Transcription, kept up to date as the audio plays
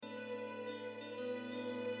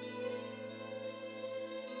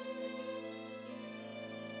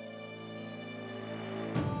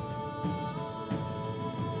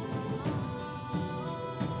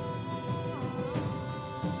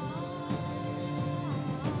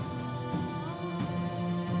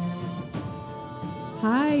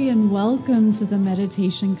Hi, and welcome to the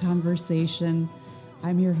Meditation Conversation.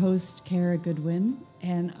 I'm your host, Kara Goodwin,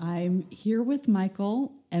 and I'm here with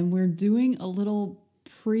Michael, and we're doing a little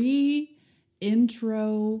pre-intro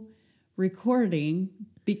recording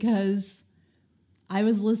because I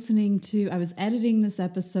was editing this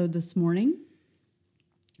episode this morning,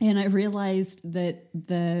 and I realized that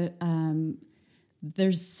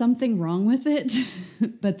there's something wrong with it,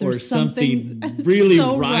 but there's something really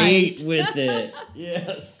so right with it.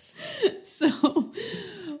 Yes. So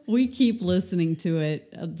we keep listening to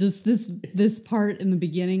it. Just this part in the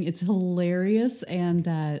beginning, it's hilarious,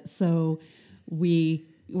 and so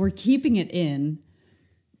we're keeping it in,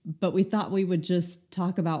 but we thought we would just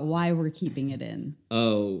talk about why we're keeping it in.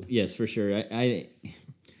 Oh yes, for sure. I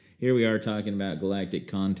here we are talking about galactic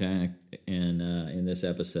contact, and in this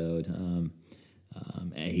episode.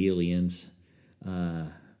 Aliens,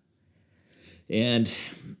 and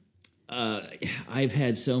I've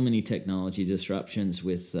had so many technology disruptions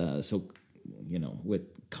with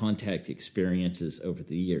with contact experiences over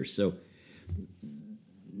the years. So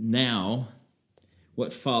now,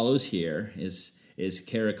 what follows here is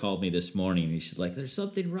Kara called me this morning and she's like, "There's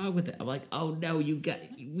something wrong with it." I'm like, "Oh no,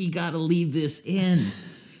 we got to leave this in."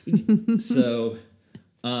 So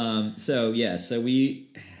we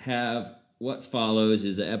have. What follows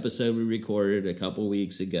is an episode we recorded a couple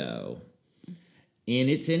weeks ago in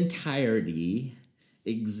its entirety,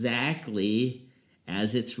 exactly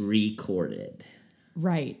as it's recorded.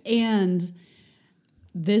 Right. And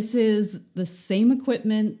this is the same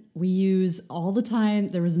equipment we use all the time.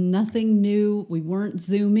 There was nothing new. We weren't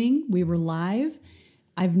Zooming. We were live.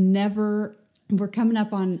 We're coming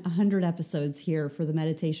up on 100 episodes here for the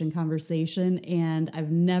Meditation Conversation, and I've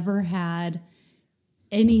never had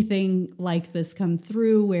anything like this come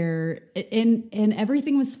through where and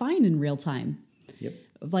everything was fine in real time. Yep.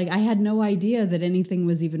 Like I had no idea that anything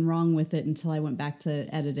was even wrong with it until I went back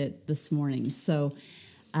to edit it this morning. So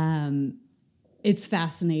it's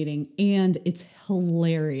fascinating and it's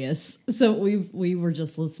hilarious. So we were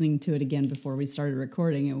just listening to it again before we started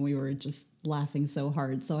recording and we were just laughing so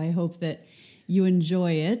hard. So I hope that you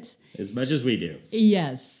enjoy it as much as we do.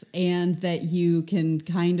 Yes, and that you can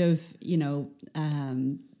kind of,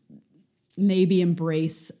 maybe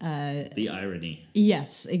embrace the irony.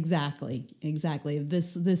 Yes, exactly.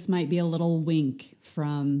 This might be a little wink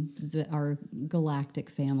from our galactic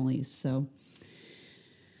families. So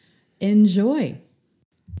enjoy.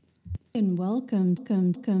 And welcome to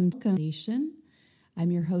Conversation.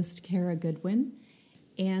 I'm your host, Kara Goodwin.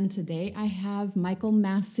 And today I have Michael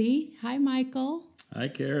Massey. Hi, Michael. Hi,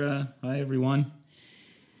 Kara. Hi, everyone.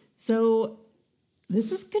 So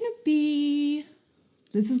this is gonna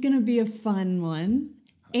be a fun one,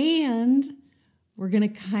 and we're gonna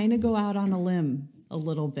kind of go out on a limb a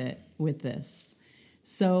little bit with this.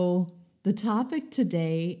 So the topic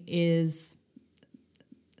today is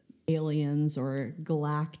aliens or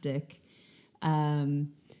galactic,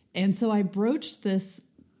 and so I broached this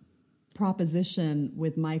proposition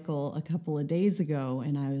with Michael a couple of days ago,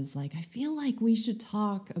 and I was like, I feel like we should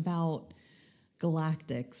talk about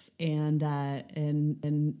galactics and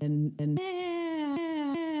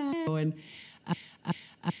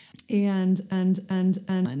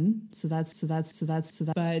so that's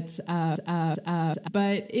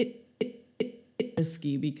but it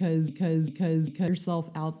risky because yourself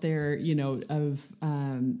out there,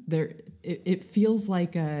 it feels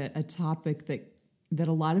like a topic that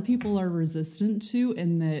a lot of people are resistant to,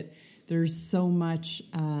 and that there's so much,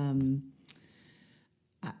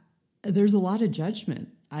 there's a lot of judgment,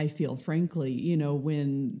 I feel, frankly,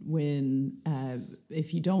 when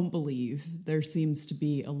if you don't believe, there seems to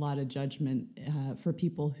be a lot of judgment for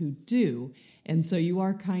people who do. And so you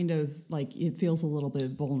are kind of like, it feels a little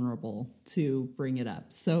bit vulnerable to bring it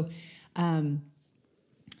up. So,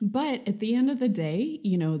 but at the end of the day,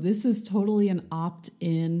 this is totally an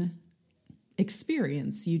opt-in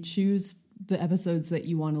experience. You choose the episodes that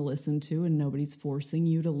you want to listen to, and nobody's forcing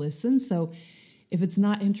you to listen. So if it's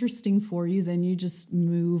not interesting for you, then you just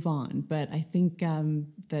move on. But I think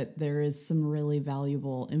that there is some really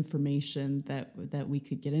valuable information that we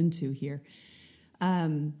could get into here.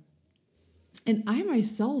 And I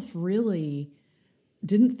myself really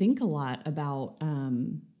didn't think a lot about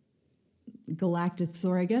galactics,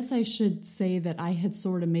 or I guess I should say that I had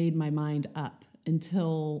sort of made my mind up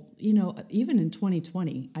until, even in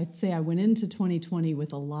 2020. I'd say I went into 2020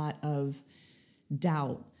 with a lot of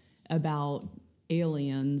doubt about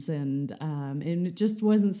aliens, and it just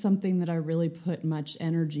wasn't something that I really put much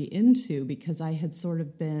energy into because I had sort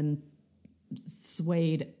of been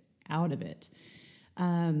swayed out of it.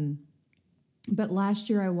 But last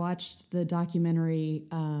year I watched the documentary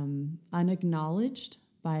Unacknowledged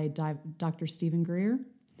by Dr. Stephen Greer.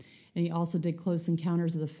 And he also did Close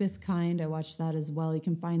Encounters of the Fifth Kind. I watched that as well. You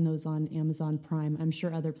can find those on Amazon Prime. I'm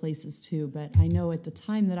sure other places too, but I know at the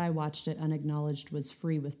time that I watched it, Unacknowledged was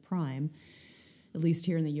free with Prime, at least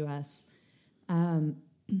here in the U.S.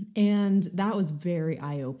 And that was very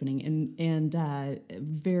eye-opening and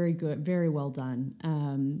very good, very well done.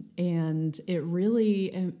 And it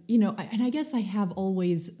really, and I guess I have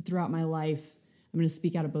always throughout my life, I'm going to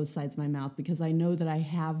speak out of both sides of my mouth because I know that I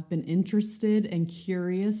have been interested and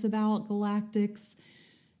curious about galactics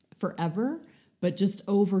forever. But just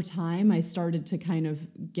over time, I started to kind of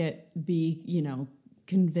be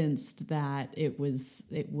convinced that it was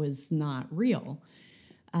not real.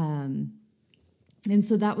 And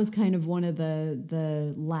so that was kind of one of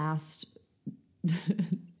the last,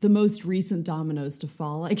 the most recent dominoes to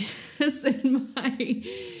fall, I guess,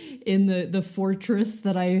 in the fortress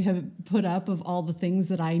that I have put up of all the things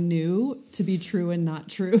that I knew to be true and not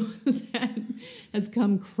true that has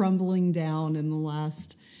come crumbling down in the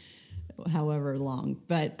last however long.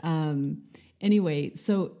 But anyway,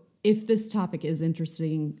 so if this topic is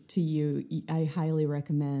interesting to you, I highly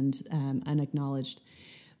recommend Unacknowledged.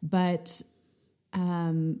 But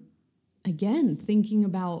again, thinking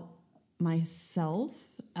about myself,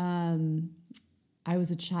 I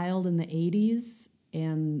was a child in the 80s,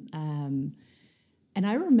 and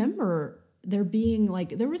I remember there being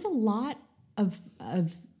there was a lot of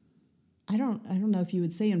I don't know if you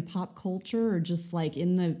would say in pop culture or just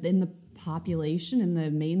in the population, in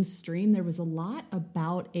the mainstream, there was a lot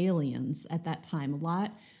about aliens at that time, a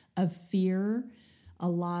lot of fear, a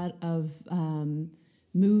lot of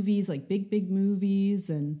movies, like big movies.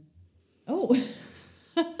 And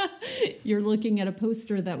you're looking at a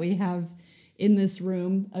poster that we have in this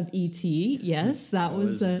room of E.T. Yes, that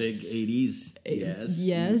was a big 80s. Yes,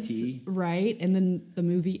 E.T. Right. And then the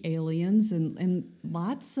movie Aliens and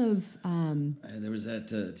lots of there was that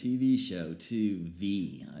TV show too,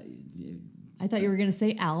 V. I thought you were going to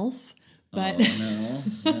say Alf, but no.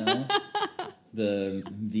 The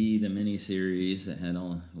miniseries that had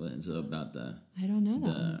all was about the. I don't know that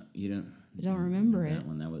one. You don't remember that it.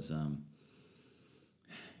 one. That was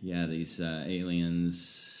these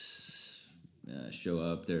aliens show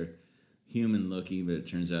up. They're human looking, but it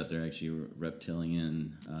turns out they're actually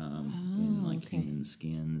reptilian in human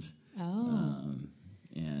skins.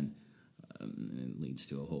 And it leads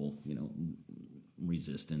to a whole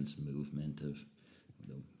resistance movement of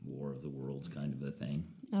the War of the Worlds kind of a thing.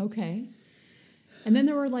 Okay. And then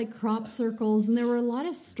there were crop circles, and there were a lot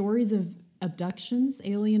of stories of abductions,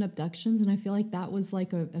 alien abductions, and I feel like that was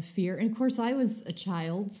a fear. And of course, I was a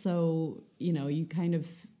child, so you kind of,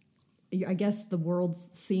 I guess the world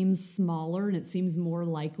seems smaller, and it seems more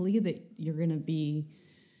likely that you're going to be,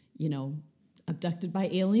 abducted by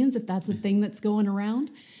aliens if that's a thing that's going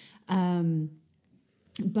around.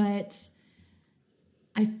 But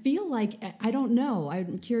I feel like, I don't know,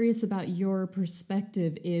 I'm curious about your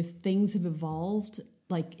perspective if things have evolved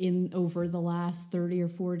over the last 30 or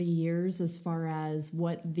 40 years as far as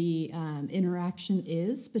what the interaction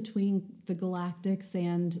is between the galactics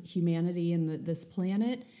and humanity and this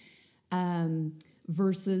planet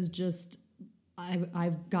versus just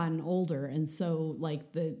I've gotten older, and so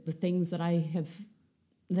the things that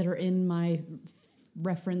that are in my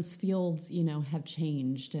reference fields have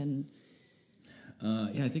changed. And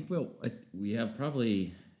I think we have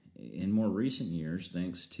probably in more recent years,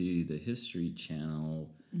 thanks to the History Channel,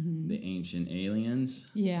 The Ancient Aliens.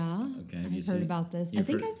 Yeah, okay, I've heard about this. I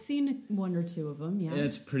think I've seen one or two of them. Yeah,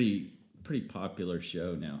 it's pretty popular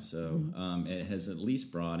show now. So it has at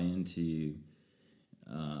least brought into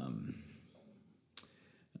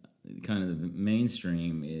kind of the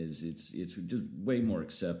mainstream is it's just way more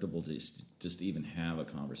acceptable to just even have a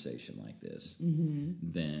conversation like this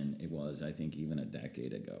than it was, I think, even a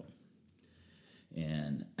decade ago.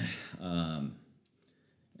 And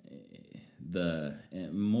the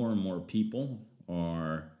more and more people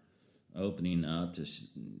are opening up to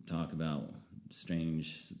talk about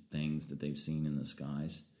strange things that they've seen in the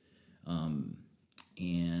skies,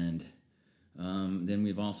 and then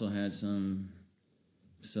we've also had some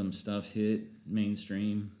stuff hit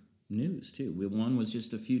mainstream news too. One was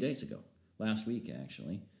just a few days ago, last week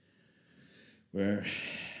actually, where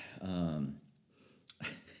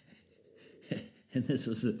and this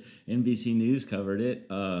was NBC News covered it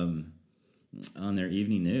on their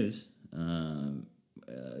evening news.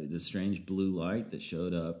 The strange blue light that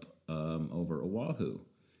showed up over Oahu.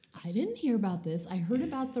 I didn't hear about this. I heard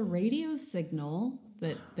about the radio signal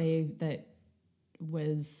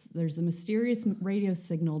there's a mysterious radio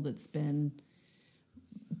signal that's been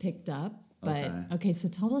picked up. But okay, so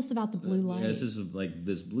tell us about the blue light. This is like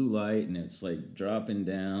this blue light, and it's like dropping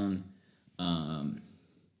down.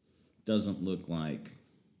 Doesn't look like,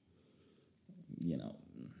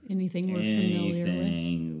 anything we're familiar with.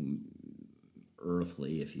 Anything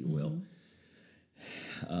earthly, if you will.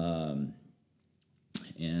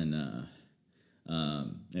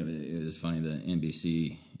 It was funny. The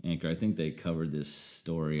NBC anchor, I think they covered this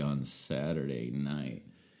story on Saturday night,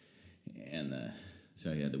 and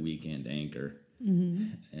so you had the weekend anchor,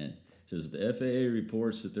 and it says the FAA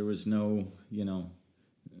reports that there was no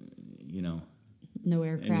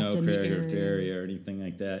aircraft in the area or anything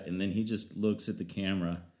like that, and then he just looks at the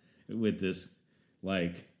camera with this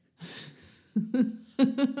like.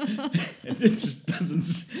 it just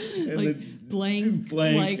doesn't like blank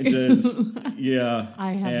like just,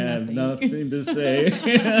 I have nothing to say.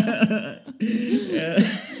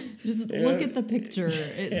 Just look at the picture,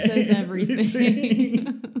 it says everything.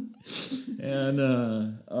 And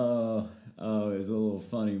it was a little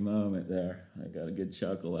funny moment there. I got a good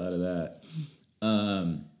chuckle out of that.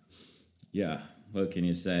 What can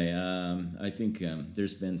you say? I think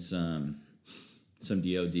there's been some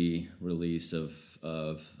DoD release of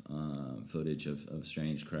footage of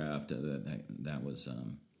strange craft that was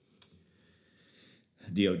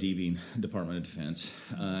DoD being Department of Defense,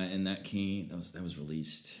 and that was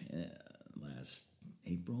released last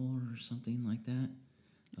April or something like that.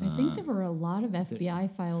 I think there were a lot of FBI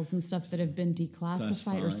files and stuff that have been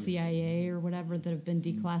declassified, or CIA or whatever, that have been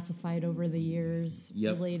declassified over the years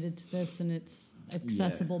related to this, and it's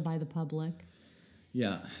accessible by the public.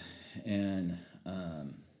 Yeah, and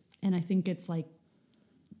I think it's like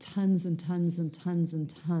tons and tons and tons and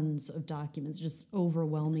tons of documents, just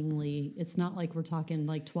overwhelmingly. It's not like we're talking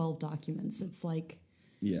like 12 documents. It's like...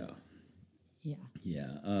 Yeah.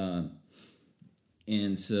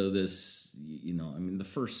 And so this, the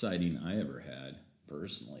first sighting I ever had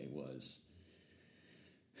personally was,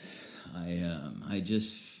 I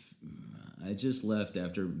just left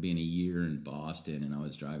after being a year in Boston, and I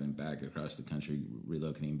was driving back across the country,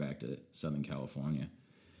 relocating back to Southern California.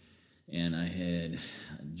 And I had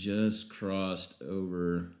just crossed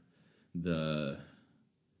over the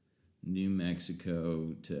New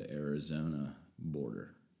Mexico to Arizona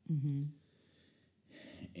border. Mm-hmm.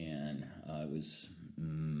 And I was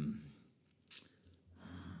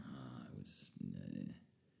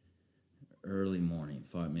early morning,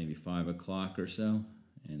 maybe 5 o'clock or so.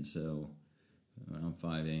 And so around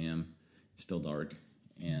 5 a.m., still dark.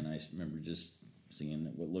 And I remember just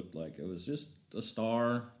seeing what looked like it was just a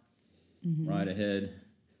star right ahead.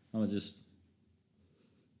 It was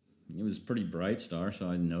a pretty bright star, so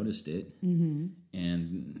I noticed it. Mm-hmm.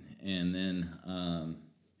 And then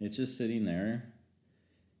it's just sitting there.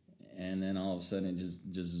 And then all of a sudden it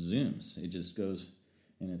just zooms. It just goes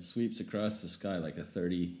and it sweeps across the sky like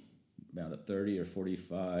about a 30 or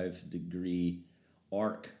 45 degree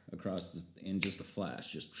arc across in just a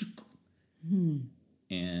flash,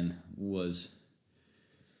 and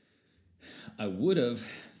I would have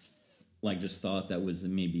just thought that was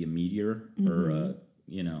maybe a meteor or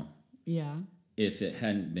if it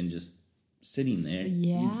hadn't been just sitting there,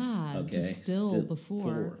 just still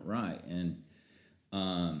before, right? And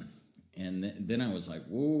then I was like,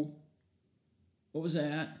 whoa, what was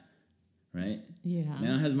that? Right? Yeah.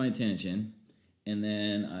 Now it has my attention. And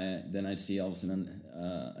then I see all of a sudden,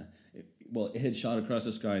 it had shot across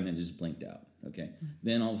the sky and then just blinked out. Okay.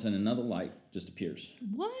 Then all of a sudden another light just appears.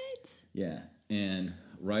 What? Yeah. And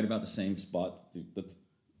right about the same spot the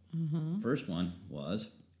first one was.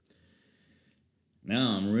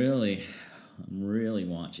 Now I'm really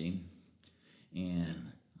watching.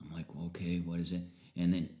 And I'm like, well, okay, what is it?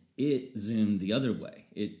 And then it zoomed the other way.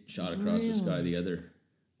 It shot across the sky the other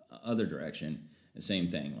direction. The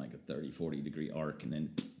same thing, like a 30, 40 degree arc, and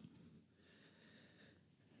then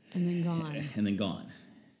gone. And then gone.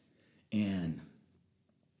 And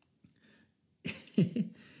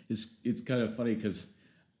it's kind of funny because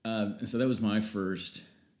so that was my first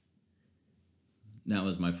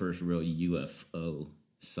real UFO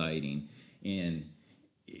sighting, and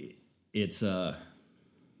it's the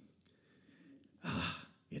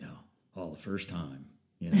first time,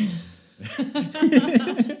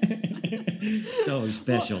 It's always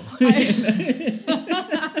special.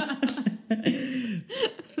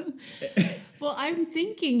 Well, I'm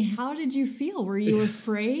thinking, how did you feel? Were you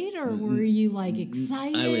afraid, or were you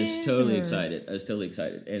excited? I was totally excited.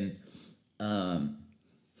 And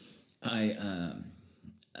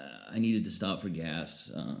I needed to stop for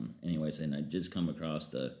gas. Anyways, and I just come across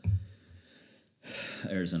the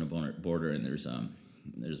Arizona border, and there's a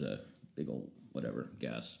big old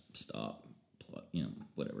gas stop o'clock,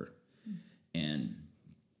 whatever. And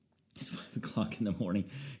it's 5 o'clock in the morning.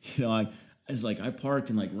 I was like, I parked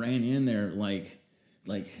and like ran in there like,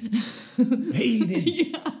 hey,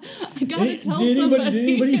 Yeah, I gotta tell did somebody.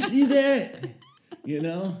 anybody see that?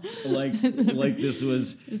 Like this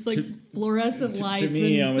was. It's like fluorescent lights. To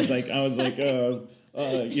me, I was like,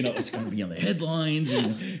 it's going to be on the headlines,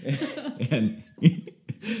 and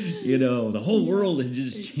the whole world had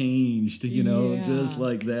just changed, just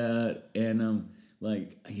like that, and I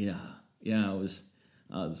was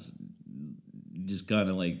just kind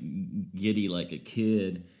of like giddy like a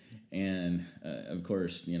kid, and of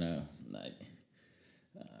course, I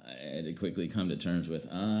had to quickly come to terms with.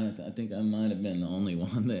 I think I might have been the only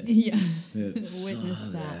one that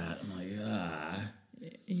witnessed that. I'm like,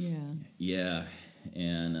 yeah,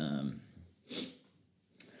 and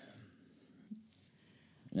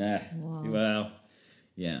wow. well,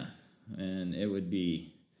 yeah, and it would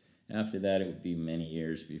be after that. It would be many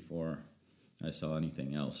years before I saw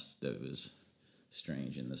anything else that was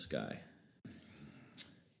strange in the sky.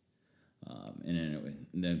 And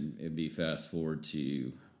then it'd be fast forward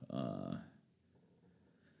to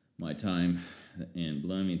my time in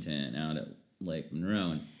Bloomington out at Lake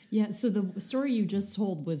Monroe. Yeah, so the story you just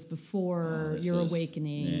told was before your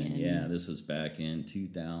awakening. This was back in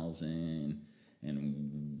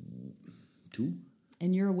 2002.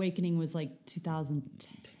 And your awakening was like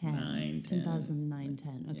 2010. 2009,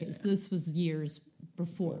 10. Okay, yeah. So this was years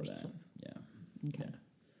before. That. Yeah. Okay.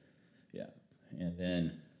 Yeah. And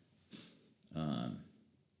then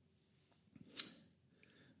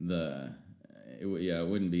it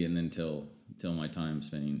wouldn't be until my time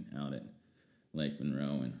spending out at Lake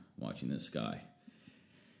Monroe and watching the sky.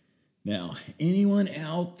 Now, anyone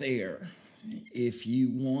out there, if you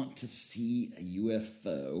want to see a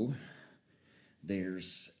UFO,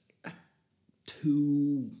 there's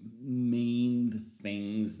 2 main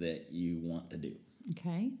things that you want to do.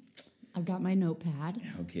 Okay. I've got my notepad.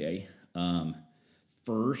 Okay.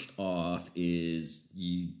 First off is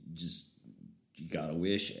you gotta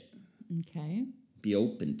wish it. Okay. Be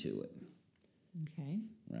open to it. Okay.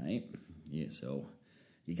 Right? Yeah, so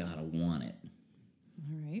you gotta want it.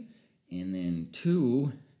 All right. And then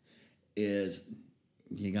 2 is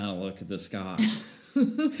you gotta look at the sky.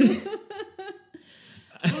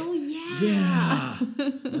 Oh, yeah. Yeah.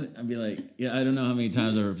 I'd be like, I don't know how many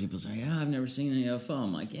times I've heard people say, I've never seen a UFO.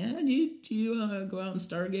 I'm like, do you go out and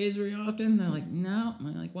stargaze very often? They're like, no.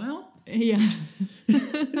 I'm like, well. Yeah.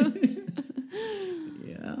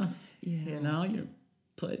 Yeah. You're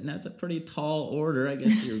putting, that's a pretty tall order. I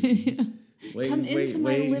guess you're Come into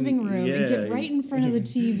my living room and get right in front of the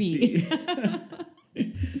TV.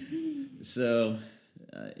 So,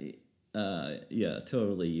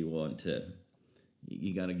 totally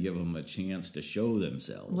you got to give them a chance to show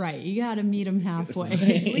themselves. Right. You got to meet them halfway. At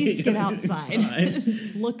least get outside.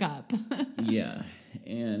 Look up. Yeah.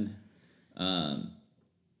 And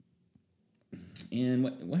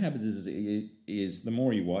what happens is the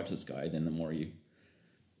more you watch the sky, then the more you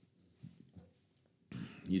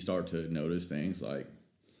start to notice things like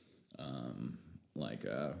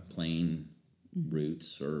plane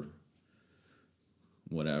routes or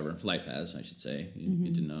whatever, flight paths, I should say. You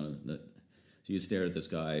get to know that. So you stare at the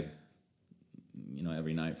sky,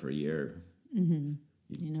 every night for a year. Mm-hmm.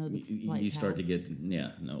 You start to get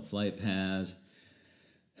flight paths.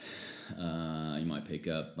 You might pick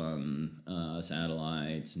up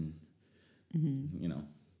satellites, and the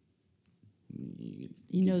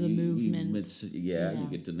movement. You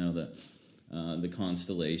get to know the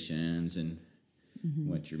constellations and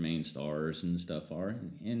what your main stars and stuff are,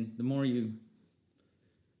 and the more you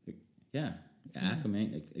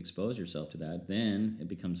acclimate, expose yourself to that, then it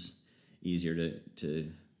becomes easier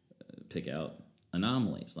to pick out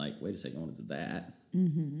anomalies. Like, wait a second, what is that?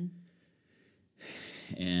 Mm-hmm.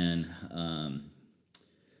 And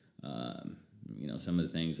some of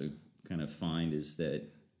the things I kind of find is that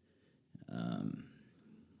there'll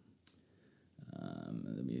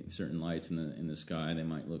be certain lights in the sky. They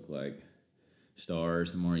might look like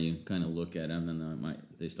stars. The more you kind of look at them, and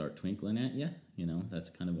they start twinkling at you.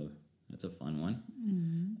 That's a fun one.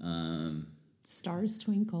 Mm-hmm. Stars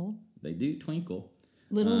twinkle. They do twinkle.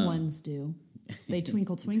 Little ones do. They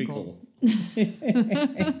twinkle, twinkle.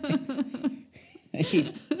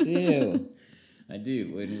 I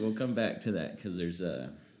do. And we'll come back to that because there's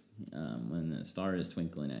when the star is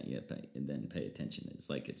twinkling at you, then pay attention. It's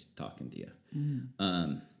like it's talking to you.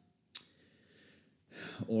 Mm-hmm.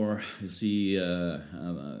 Or you see a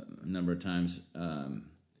number of times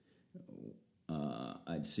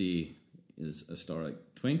I'd see is a star like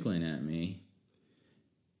twinkling at me,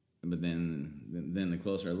 but then the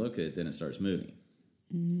closer I look at it, then it starts moving.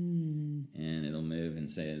 And it'll move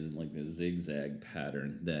and say it's like a zigzag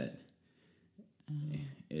pattern that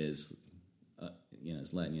is,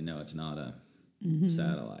 is letting you know it's not a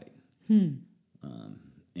satellite.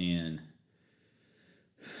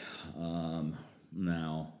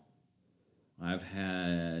 Now I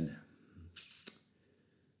had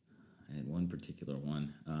one particular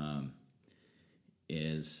one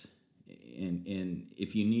is. And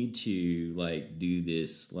if you need to like do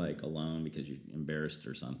this like alone because you're embarrassed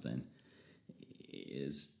or something,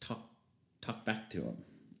 is talk back to them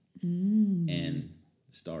and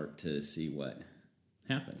start to see what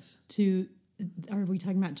happens. Are we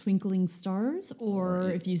talking about twinkling stars, or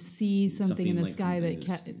if you see something in the like sky that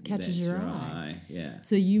catches your eye? Yeah.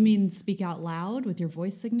 So you mean speak out loud with your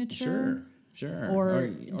voice signature? Sure. Or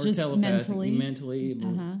just mentally,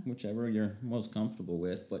 whichever you're most comfortable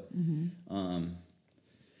with. But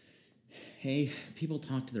hey, people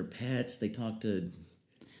talk to their pets. They talk to.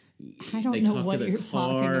 I don't know what you're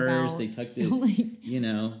talking about. They talk to we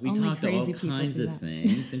talk to all kinds of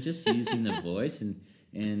things, and just using the voice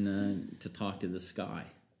and to talk to the sky,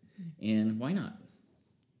 and why not?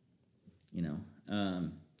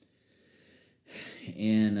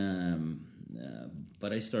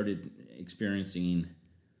 But I started experiencing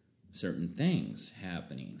certain things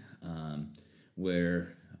happening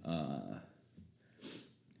where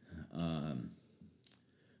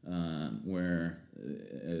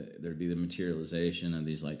there'd be the materialization of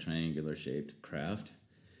these like triangular shaped craft.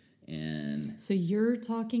 And so you're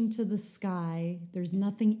talking to the sky, there's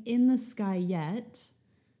nothing in the sky yet,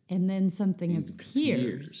 and then something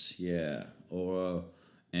appears. Yeah.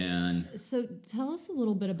 So tell us a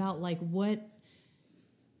little bit about like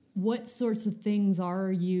what sorts of things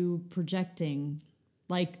are you projecting?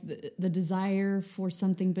 Like the desire for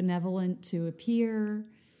something benevolent to appear,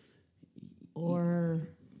 or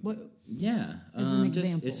what? Yeah, as an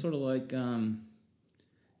example, it's sort of like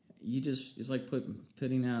it's like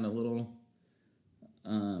putting out a little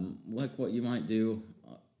like what you might do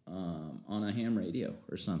on a ham radio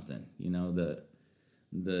or something. The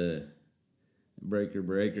breaker.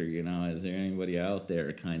 Is there anybody out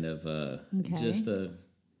there? Kind of just a.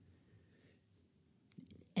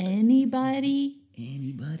 Anybody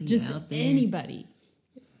just out there? Anybody.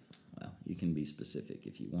 Well, you can be specific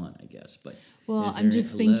if you want, I guess. But I'm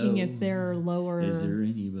just thinking if there are lower. Is there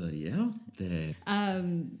anybody out there?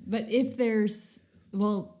 But if there's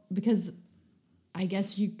because I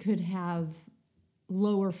guess you could have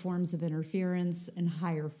lower forms of interference and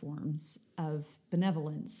higher forms of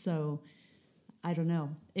benevolence. So I don't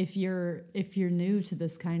know if you're new to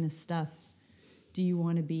this kind of stuff. Do you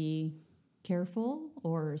want to be careful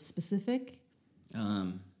or specific?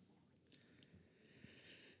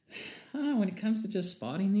 When it comes to just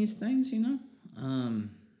spotting these things,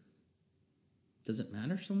 does it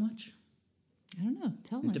matter so much? I don't know.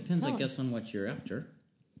 It depends, I guess, on what you're after.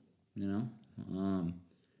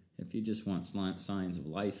 If you just want signs of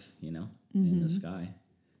life, in the sky,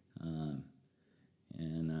 and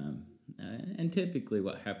typically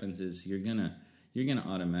what happens is you're gonna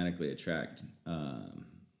automatically attract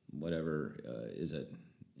whatever is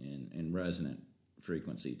in resonant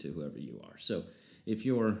frequency to whoever you are. So if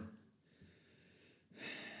your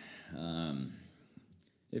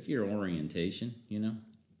orientation,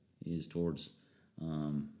 is towards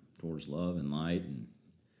love and light and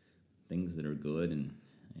things that are good and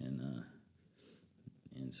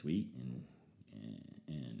sweet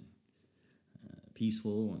and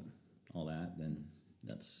peaceful and all that, then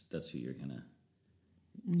that's who you're gonna.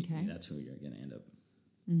 Okay. That's who you're gonna end up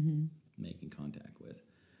making contact with.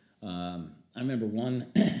 I remember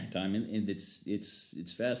one time, and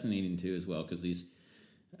it's fascinating too as well, because these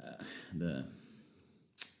the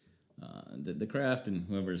craft and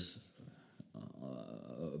whoever's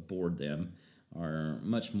aboard them are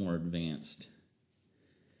much more advanced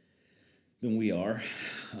than we are.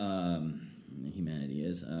 Humanity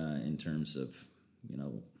is in terms of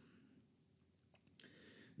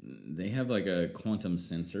they have like a quantum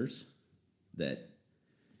sensors that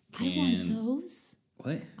can. I want those.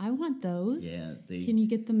 What? I want those. Yeah. Can you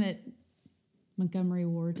get them at Montgomery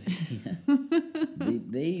Ward? Yeah.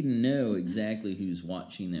 They know exactly who's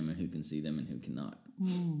watching them and who can see them and who cannot.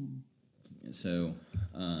 So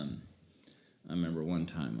I remember one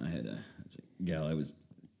time I had a gal I was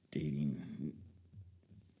dating.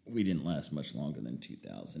 We didn't last much longer than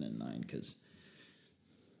 2009 because,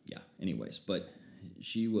 anyways. But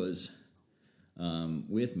she was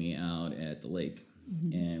with me out at the lake,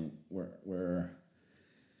 and we were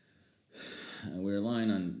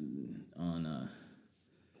lying on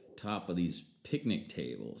top of these picnic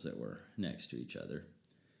tables that were next to each other.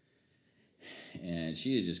 And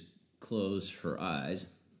she had just closed her eyes.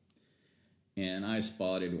 And I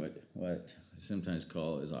spotted what I sometimes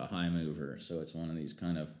call is a high mover. So it's one of these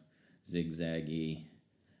kind of zigzaggy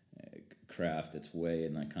craft that's way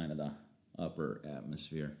in the kind of the upper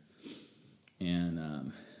atmosphere.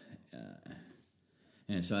 And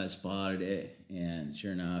so I spotted it, and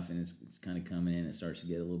sure enough, and it's kind of coming in. It starts to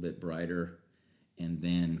get a little bit brighter, and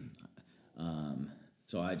then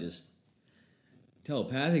so I just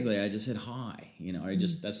telepathically I just said hi.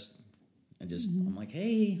 I'm like,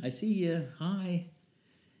 hey, I see you, hi,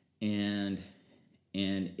 and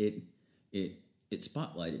it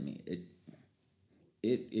spotlighted me.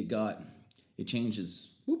 It changes.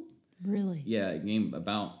 Whoop. Really? Yeah, it came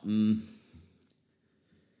about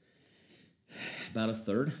a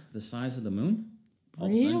third the size of the moon. All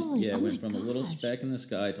of a sudden, Really? yeah, Oh it went my from a little gosh. speck in the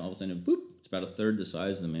sky to all of a sudden, boop, it's about a third the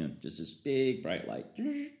size of the moon. Just this big, bright light.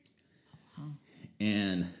 Wow.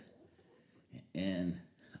 And I'm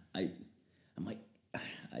like,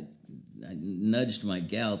 I nudged my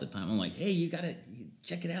gal at the time. I'm like, hey, you gotta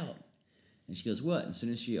check it out. And she goes, what? And as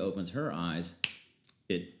soon as she opens her eyes,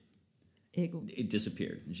 it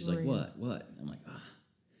disappeared. And she's like, what? I'm like,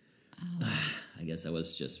 I guess that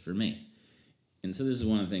was just for me. And so this is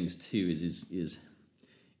one of the things too is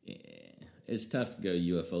it's tough to go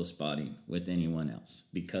UFO spotting with anyone else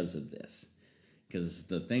because of this, because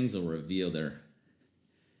the things they'll reveal there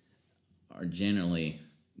are generally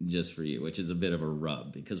just for you, which is a bit of a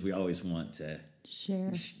rub because we always want to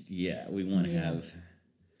share. Yeah, we want to have.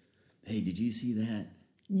 Hey, did you see that?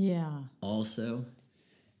 Yeah. Also,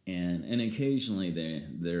 and occasionally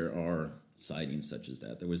there are sightings such as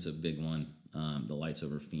that. There was a big one. The lights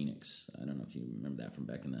over Phoenix. I don't know if you remember that from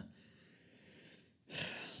back in the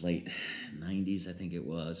late 90s, I think it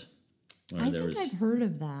was. I think I've heard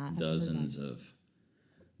of that. Dozens of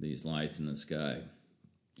these lights in the sky.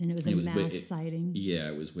 And it was a mass sighting? Yeah,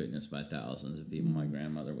 it was witnessed by thousands of people. My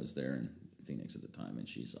grandmother was there in Phoenix at the time, and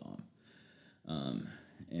she saw them.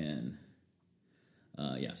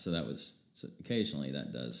 So that was... So occasionally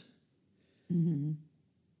that does... Mm-hmm.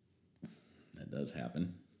 That does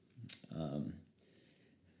happen.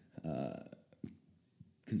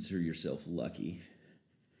 Consider yourself lucky,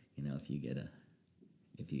 if you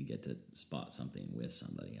get to spot something with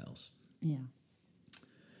somebody else. Yeah.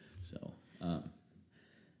 So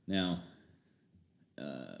now,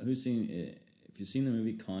 if you've seen the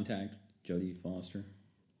movie Contact, Jodie Foster?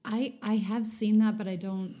 I have seen that, but I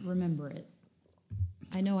don't remember it.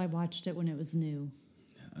 I know I watched it when it was new.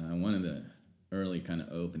 One of the early kind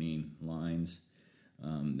of opening lines.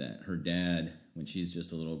 That her dad, when she's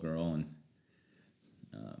just a little girl and,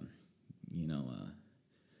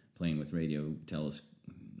 playing with radio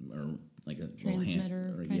or like a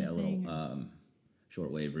transmitter little hand,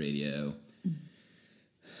 shortwave radio,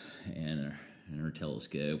 and her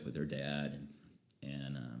telescope with her dad,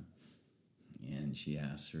 and she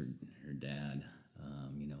asks her dad,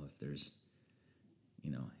 if there's,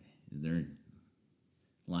 is there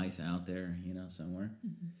life out there, somewhere,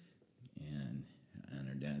 and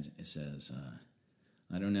her dad says,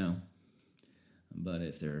 I don't know, but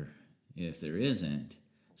if there isn't,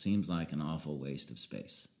 seems like an awful waste of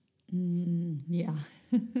space. Yeah.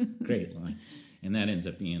 Great line. And that ends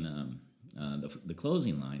up being the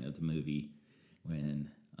closing line of the movie when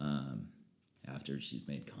after she's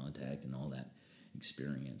made contact and all that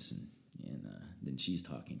experience, and then she's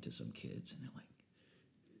talking to some kids, and they're like,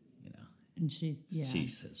 and she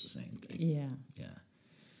says the same thing. Yeah.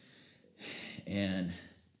 And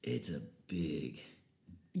it's a big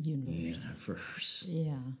universe.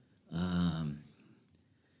 Yeah.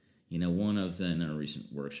 One of in our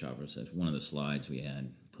recent workshop, one of the slides we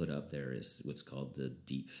had put up there is what's called the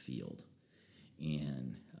deep field.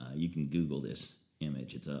 And you can Google this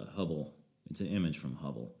image. It's an image from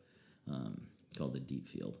Hubble called the deep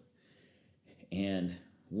field. And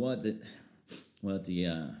what the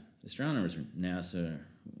astronomers, NASA,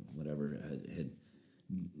 whatever, had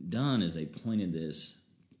done is they pointed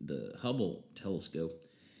the Hubble telescope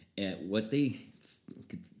at what they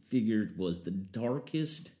figured was the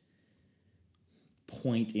darkest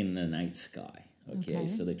point in the night sky. Okay.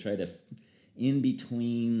 So they tried to, in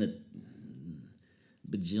between the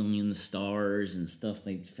bajillion stars and stuff,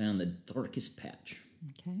 they found the darkest patch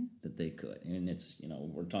that they could. And it's,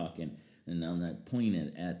 we're talking, and I'm not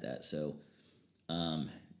pointing at that. So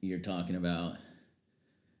you're talking about,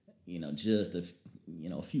 just a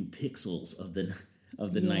few pixels of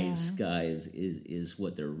the night sky is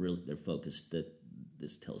what they're focused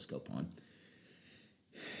this telescope on.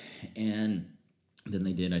 And then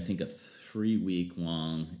they did, I think, a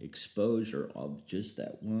 3-week-long exposure of just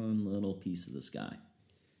that one little piece of the sky.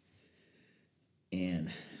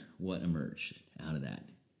 And what emerged out of that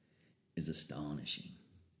is astonishing.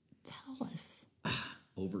 Tell us.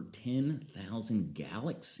 Over 10,000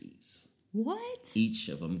 galaxies. What? Each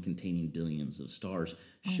of them containing billions of stars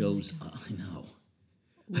shows. I know.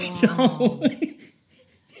 Wow.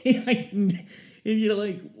 And you're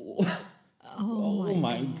like, oh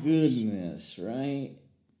my gosh. goodness, right?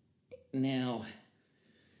 Now,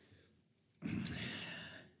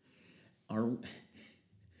 I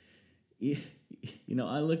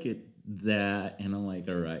look at that and I'm like,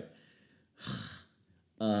 all right.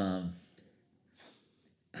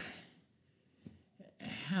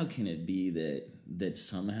 How can it be that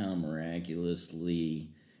somehow miraculously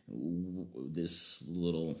this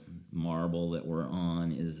little marble that we're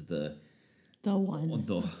on is the one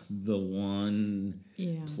the one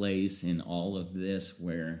place in all of this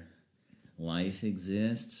where life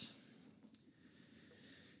exists?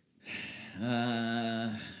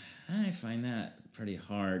 I find that pretty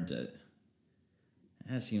hard to.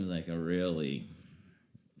 That seems like a really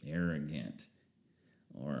arrogant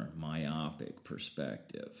or myopic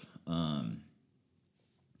perspective.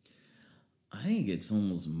 I think it's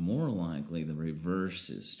almost more likely the reverse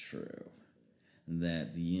is true,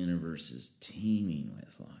 that the universe is teeming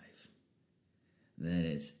with life, that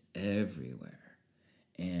it's everywhere,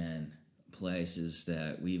 and places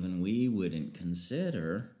that even we wouldn't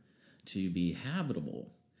consider to be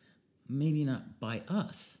habitable, maybe not by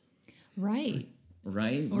us. Right.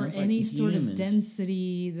 Right? Or not any by sort humans. of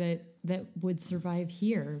density that would survive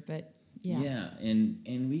here, but yeah. Yeah,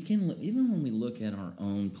 and we can, even when we look at our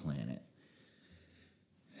own planet,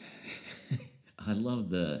 I love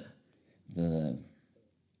the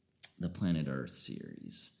Planet Earth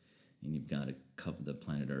series, and you've got a couple, the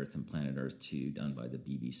Planet Earth and Planet Earth 2 done by the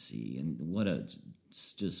BBC, and what a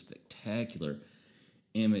just spectacular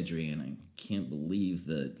imagery, and I can't believe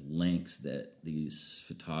the lengths that these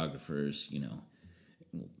photographers,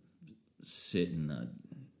 will sit in a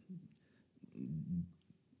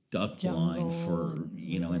duck blind for,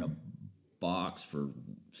 in a box for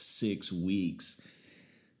 6 weeks,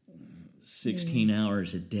 16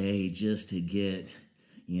 hours a day just to get,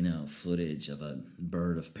 footage of a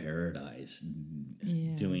bird of paradise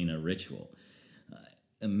doing a ritual.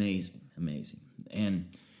 Amazing.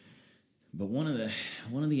 But one of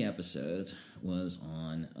the episodes was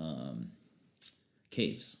on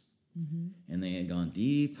caves, and they had gone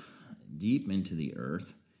deep into the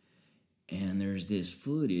earth, and there's this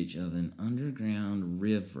footage of an underground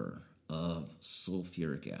river of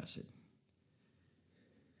sulfuric acid.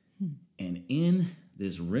 And in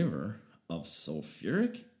this river of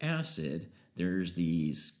sulfuric acid, there's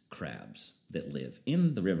these crabs that live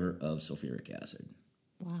in the river of sulfuric acid.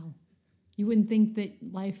 Wow. You wouldn't think that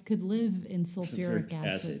life could live in sulfuric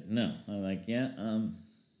acid. No. I'm like, yeah.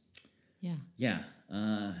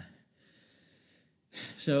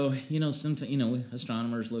 So, sometimes,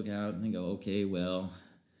 astronomers look out and they go, okay, well,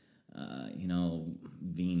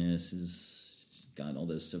 Venus has got all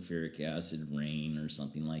this sulfuric acid rain or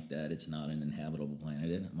something like that. It's not an inhabitable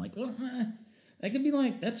planet. I'm like, well, that could be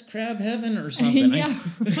like, that's crab heaven or something. Yeah.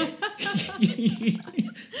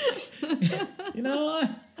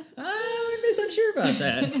 I'm unsure about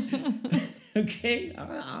that. Okay,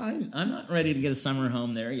 I'm not ready to get a summer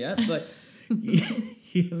home there yet, but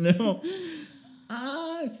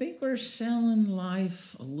I think we're selling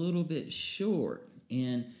life a little bit short.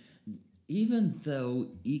 And even though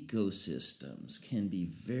ecosystems can be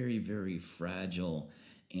very, very fragile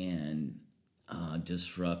and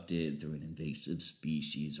disrupted through an invasive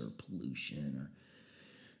species or pollution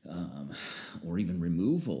or even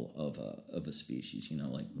removal of a species,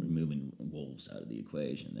 like removing wolves out of the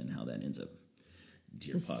equation, then how that ends up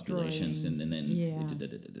deer populations and then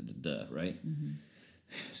right? Mm-hmm.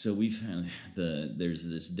 So we found there's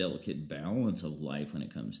this delicate balance of life when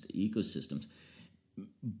it comes to ecosystems,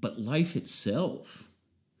 but life itself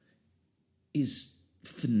is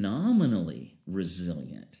phenomenally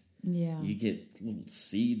resilient. Yeah, you get little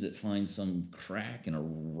seeds that find some crack in a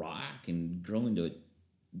rock and grow into a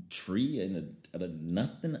tree out of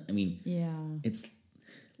nothing. I mean, it's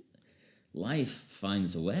life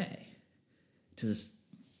finds a way to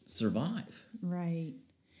survive. Right.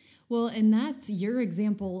 Well, and that's your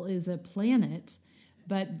example is a planet,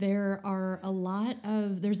 but there's a lot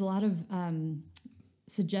of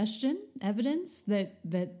suggestion, evidence that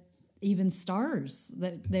even stars,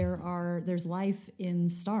 that there's life in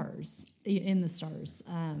stars, in the stars,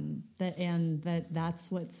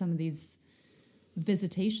 that's what some of these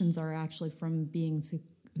visitations are actually from beings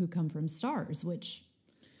who come from stars, which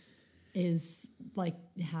is like,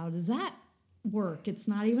 how does that work? It's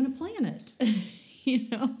not even a planet, you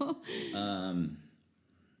know?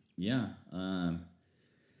 Yeah.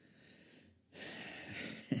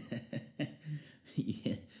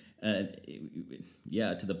 Yeah,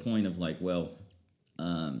 yeah, to the point of like, well,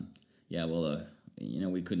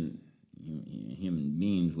 we couldn't, human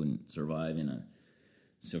beings wouldn't survive in a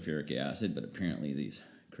sulfuric acid, but apparently these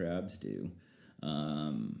crabs do.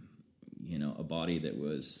 A body that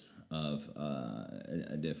was of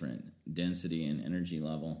a different density and energy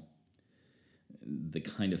level, the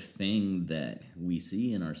kind of thing that we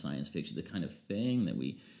see in our science fiction, the kind of thing that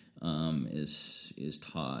we is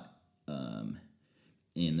taught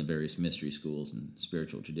in the various mystery schools and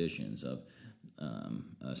spiritual traditions of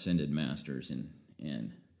ascended masters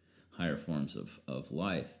and higher forms of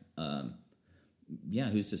life.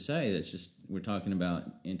 Who's to say? That's just, we're talking about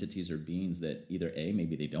entities or beings that either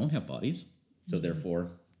maybe they don't have bodies, so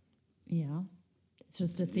therefore, it's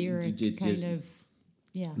just etheric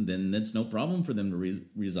Yeah. Then that's no problem for them to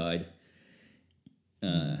reside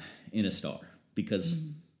in a star, because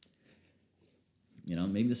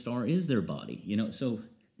maybe the star is their body. So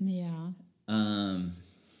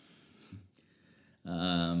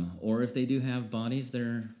or if they do have bodies,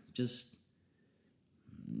 they're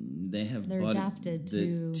adapted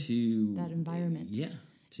to that environment.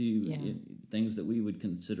 Things that we would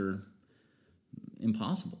consider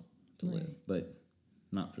impossible to live, but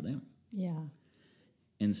not for them. Yeah.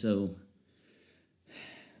 And so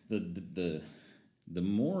the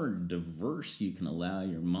more diverse you can allow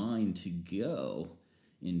your mind to go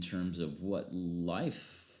in terms of what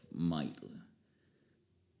life might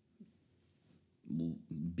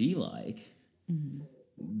be like,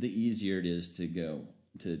 the easier it is to go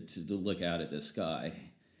to look out at the sky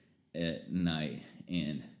at night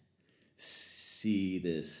and see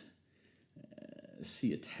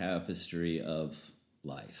a tapestry of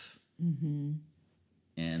life. Mm-hmm.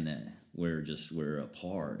 And that we're a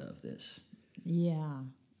part of this. Yeah.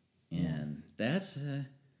 And that's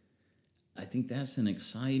I think that's an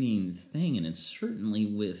exciting thing, and it's certainly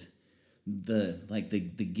with the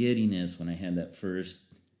giddiness when I had that first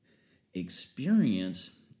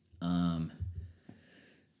experience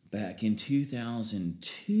back in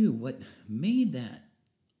 2002. What made that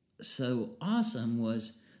so awesome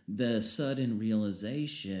was the sudden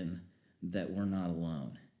realization that we're not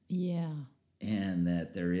alone. Yeah. And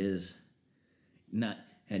that there is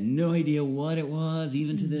had no idea what it was.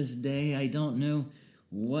 Even to this day, I don't know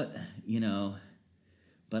what,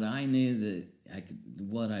 but I knew that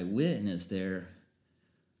what I witnessed there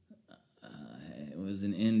it was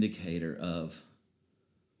an indicator of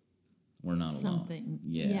we're not alone. Something.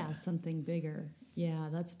 Yeah, something bigger. Yeah,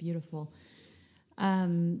 that's beautiful.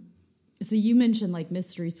 So you mentioned like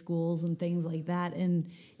mystery schools and things like that,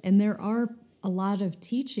 and there are a lot of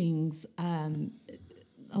teachings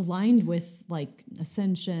aligned with like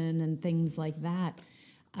ascension and things like that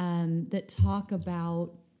that talk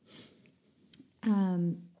about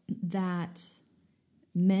that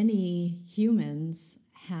many humans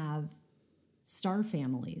have star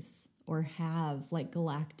families or have like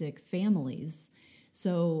galactic families.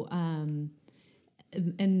 So, and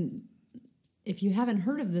if you haven't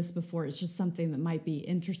heard of this before, it's just something that might be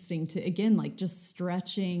interesting to, again, like just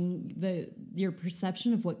stretching your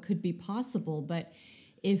perception of what could be possible. But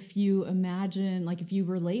if you imagine, like if you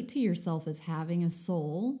relate to yourself as having a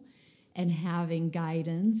soul and having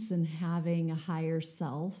guidance and having a higher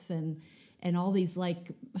self and all these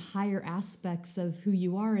like higher aspects of who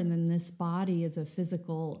you are, and then this body is a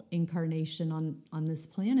physical incarnation on this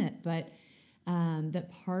planet, but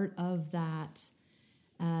that part of that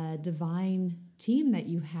divine team that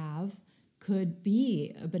you have could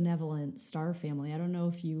be a benevolent star family. I don't know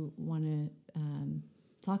if you want to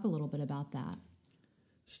talk a little bit about that.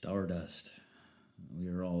 Stardust. We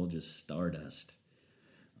are all just stardust.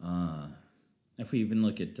 If we even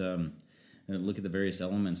look at the various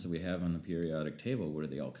elements that we have on the periodic table, where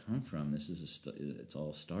do they all come from? It's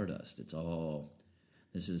all stardust. This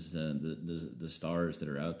is the stars that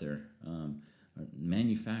are out there.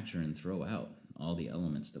 Manufacture and throw out all the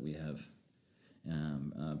elements that we have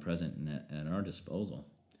present at our disposal.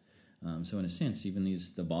 So in a sense, even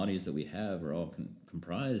the bodies that we have are all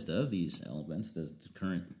comprised of these elements. The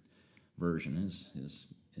current version is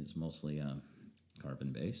mostly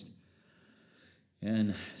carbon based,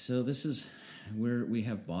 and so this is where we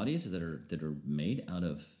have bodies that are made out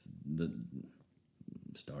of the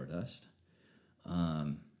stardust,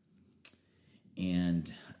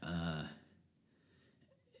 and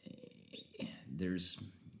there's,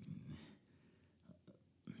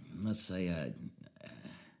 let's say,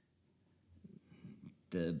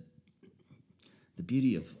 the the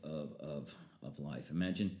beauty of life.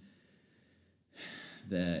 Imagine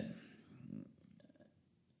that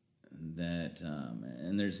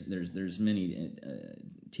and there's many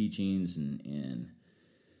teachings and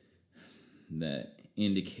that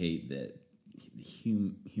indicate that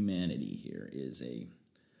humanity here is a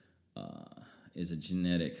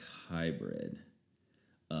genetic hybrid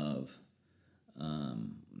of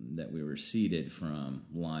that we were seeded from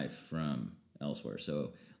life from elsewhere.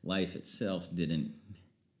 So life itself didn't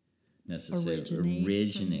necessarily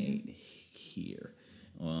originate here,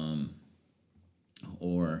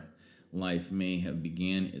 or life may have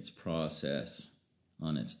began its process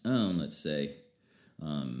on its own, let's say,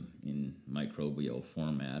 in microbial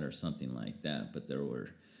format or something like that, but there were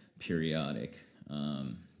periodic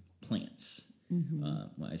plants.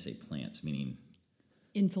 When I say plants, meaning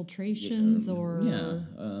infiltrations or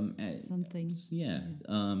something.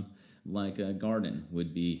 Like a garden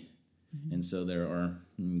would be. And so there are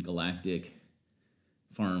galactic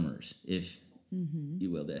farmers, if you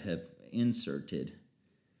will, that have inserted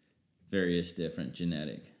various different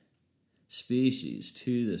genetic species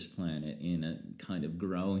to this planet in a kind of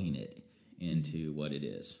growing it into what it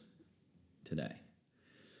is today.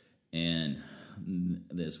 And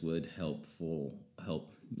this would help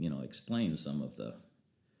explain some of the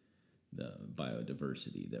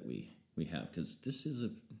biodiversity that we have, because this is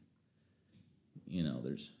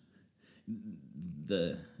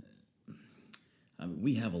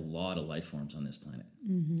we have a lot of life forms on this planet,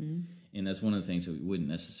 and that's one of the things that we wouldn't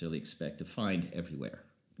necessarily expect to find everywhere.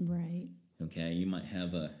 Right. Okay, you might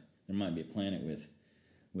have there might be a planet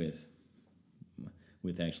with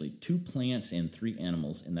actually 2 plants and 3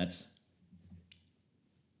 animals, and that's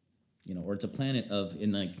or it's a planet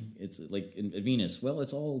it's like in Venus. Well,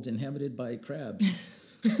 it's all inhabited by crabs.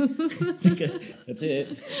 That's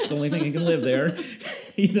it. It's the only thing that can live there.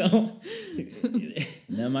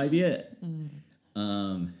 That might be it.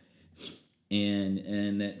 And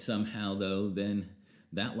that somehow, though, then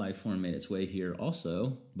that life form made its way here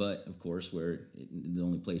also. But of course, the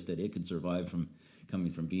only place that it could survive from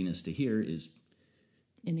coming from Venus to here is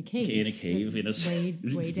in a cave.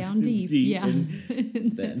 Way down deep. Yeah,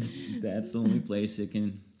 that's the only place it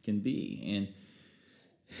can be.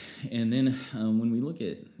 And then when we look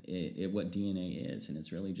at what DNA is, and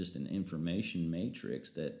it's really just an information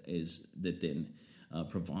matrix that then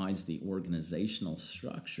provides the organizational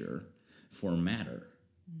structure for matter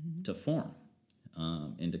to form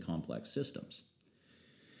into complex systems.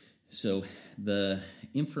 So the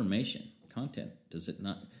information content, is it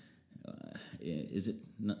not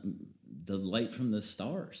the light from the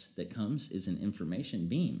stars that comes is an information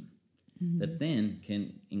beam that then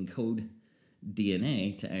can encode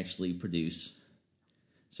DNA to actually produce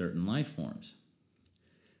certain life forms.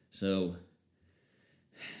 So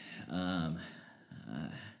I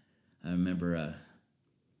remember a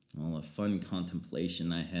fun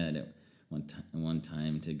contemplation I had at one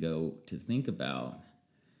time to think about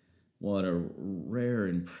what a rare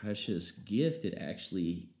and precious gift it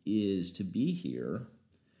actually is to be here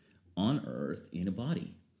on Earth in a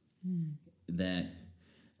body. That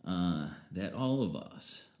all of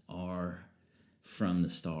us are from the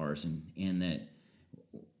stars, and that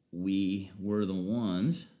we were the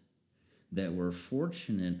ones that were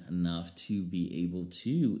fortunate enough to be able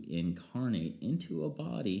to incarnate into a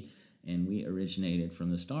body, and we originated from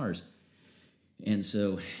the stars. And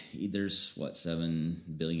so there's 7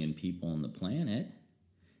 billion people on the planet.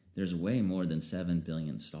 There's way more than 7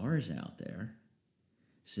 billion stars out there.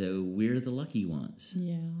 So we're the lucky ones.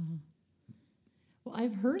 Yeah. Well,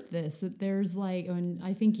 I've heard this, that there's and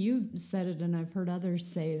I think you've said it, and I've heard others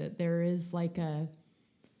say that there is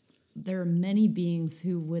there are many beings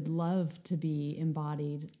who would love to be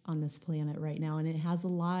embodied on this planet right now, and it has a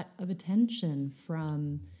lot of attention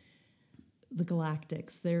from the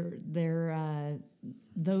galactics. They're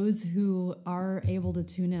those who are able to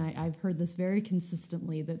tune in. I've heard this very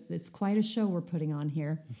consistently, that it's quite a show we're putting on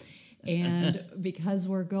here. And because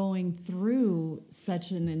we're going through such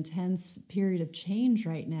an intense period of change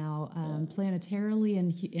right now, planetarily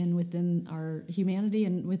and within our humanity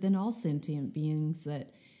and within all sentient beings,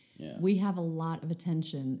 that we have a lot of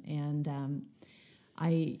attention. And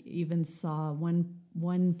I even saw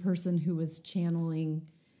one person who was channeling,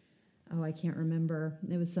 I can't remember.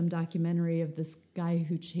 It was some documentary of this guy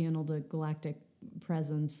who channeled a galactic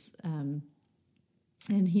presence.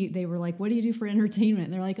 And they were like, "What do you do for entertainment?"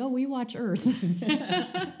 And they're like, "Oh, we watch Earth."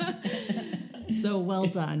 So well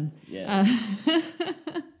done. Yes.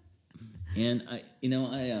 And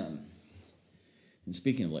and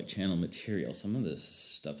speaking of channel material, some of this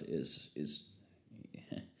stuff is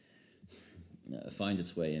finds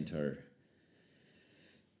its way into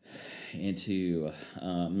into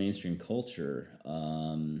mainstream culture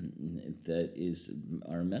that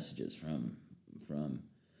are messages from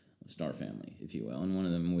Star Family, if you will. And one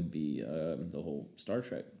of them would be the whole Star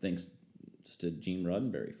Trek. Thanks to Gene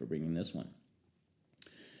Roddenberry for bringing this one.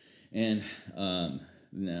 And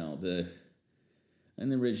now the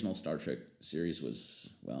original Star Trek series was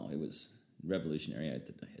revolutionary at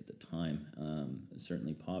the time,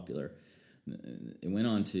 certainly popular. It went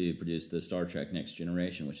on to produce the Star Trek Next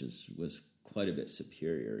Generation, which was quite a bit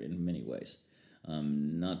superior in many ways.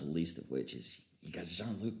 Not the least of which is you got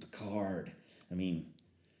Jean-Luc Picard. I mean,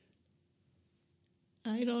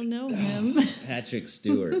 I don't know him. Patrick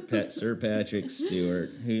Stewart, Sir Patrick Stewart,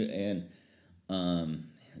 who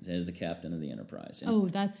as the captain of the Enterprise. And,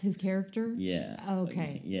 that's his character? Yeah.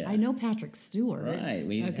 Okay. Yeah. I know Patrick Stewart. Right.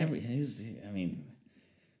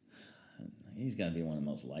 He's got to be one of the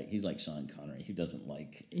most he's like Sean Connery. Who doesn't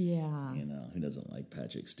like? Yeah. Who doesn't like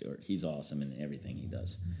Patrick Stewart? He's awesome in everything he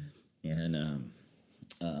does, and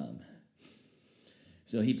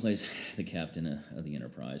so he plays the captain of the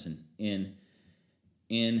Enterprise, and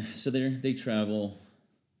so they travel,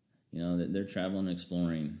 they're traveling and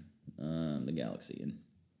exploring the galaxy and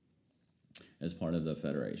as part of the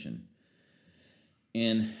Federation,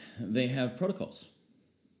 and they have protocols.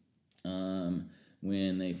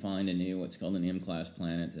 When they find a new, what's called an M-class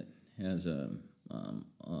planet that has a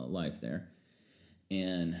life there.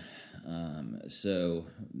 And so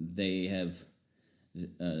they have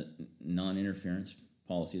non-interference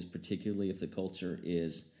policies, particularly if the culture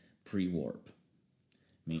is pre-warp.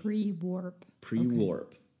 Pre-warp.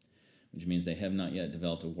 Pre-warp, okay. Which means they have not yet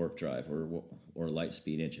developed a warp drive or light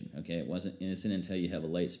speed engine. Okay, it isn't until you have a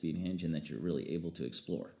light speed engine that you're really able to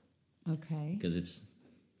explore. Okay. Because it's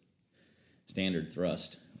standard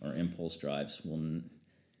thrust or impulse drives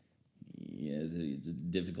it's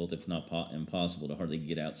difficult, if not impossible, to hardly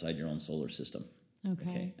get outside your own solar system.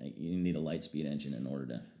 Okay. You need a light speed engine in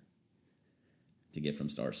order to get from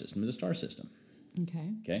star system to star system.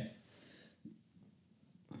 Okay.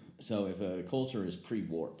 So if a culture is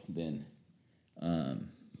pre-warp, then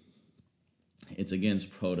it's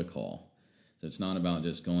against protocol. So it's not about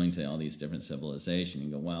just going to all these different civilizations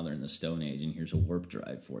and go, wow, they're in the Stone Age, and here's a warp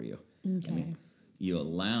drive for you. Okay. You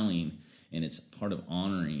allowing, and it's part of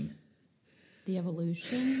honoring the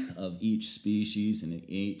evolution of each species and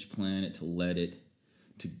each planet to let it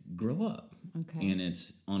to grow up. Okay. And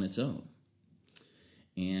it's on its own.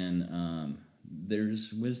 And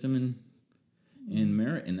there's wisdom and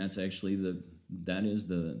merit, and that's actually the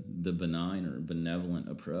benign or benevolent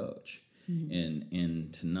approach. Mm-hmm.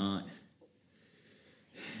 And to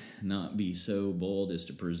not be so bold as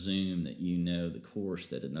to presume that the course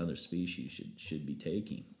that another species should be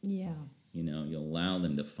taking. Yeah. You allow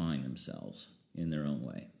them to find themselves in their own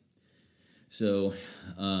way. So,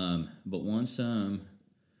 but once a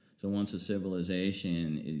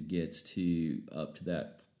civilization gets up to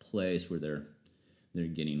that place where they're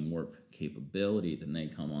getting warp capability, then they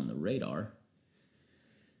come on the radar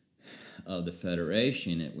of the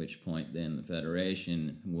Federation, at which point then the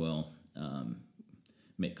Federation will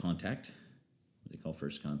make contact, what they call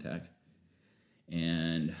first contact,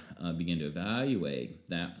 and begin to evaluate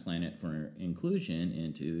that planet for inclusion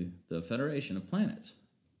into the Federation of Planets.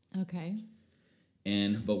 Okay.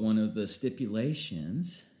 But one of the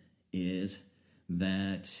stipulations is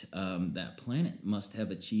that that planet must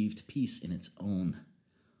have achieved peace on its own.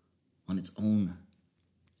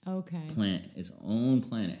 Okay. Planet, its own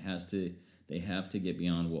planet they have to get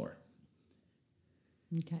beyond war.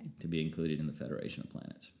 Okay. To be included in the Federation of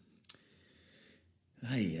Planets.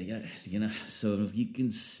 So you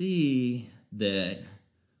can see that,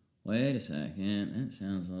 wait a second, that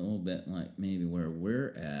sounds a little bit like maybe where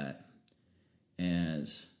we're at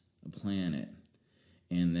as a planet,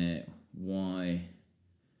 and that while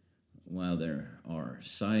there are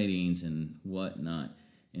sightings and whatnot,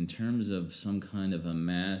 in terms of some kind of a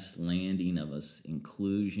mass landing of us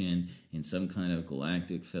inclusion in some kind of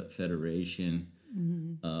galactic federation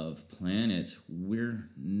of planets, we're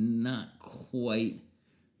not quite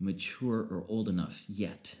mature or old enough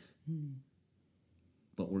yet.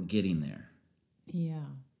 But we're getting there. Yeah.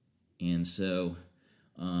 And so,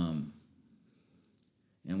 and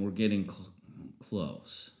we're getting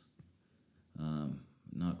close.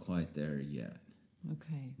 Not quite there yet.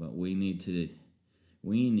 Okay. But we need to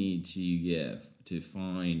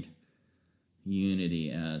find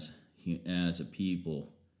unity as a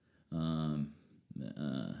people,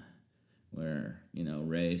 where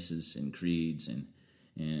races and creeds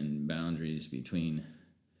and boundaries between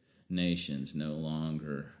nations no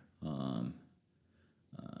longer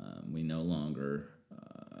we no longer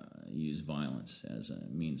use violence as a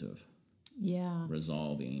means of Yeah.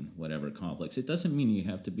 resolving whatever conflicts. It doesn't mean you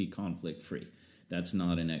have to be conflict free. That's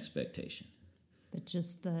not an expectation. But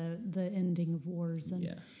just the ending of wars. And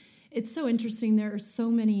Yeah. it's so interesting. There are so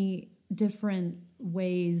many different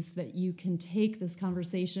ways that you can take this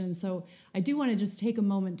conversation. So I do want to just take a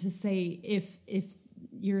moment to say, if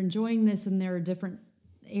you're enjoying this and there are different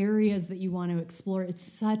areas that you want to explore, it's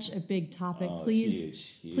such a big topic.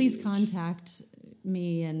 Please contact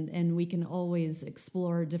me, and we can always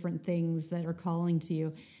explore different things that are calling to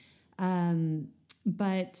you.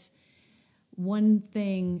 But one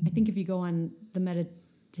thing, I think if you go on the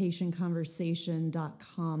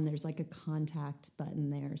meditationconversation.com, there's like a contact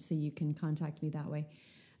button there, so you can contact me that way.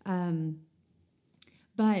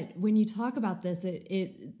 But when you talk about this,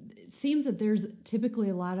 it seems that there's typically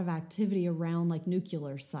a lot of activity around like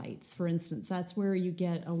nuclear sites, for instance. That's where you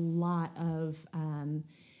get a lot of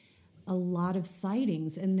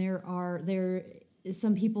sightings, and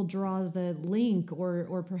some people draw the link,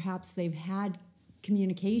 or perhaps they've had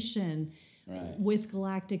communication with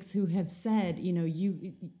galactics who have said,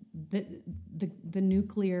 the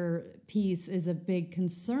nuclear piece is a big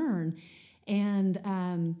concern, and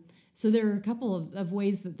so there are a couple of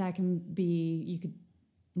ways that can be.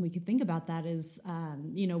 We could think about that as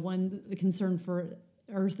one, the concern for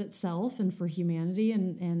Earth itself and for humanity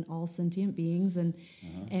and all sentient beings, and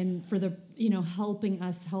for the helping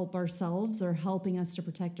us help ourselves, or helping us to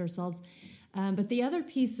protect ourselves. But the other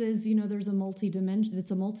piece is, there's a multi-dimension,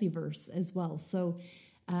 it's a multiverse as well. So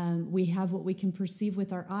we have what we can perceive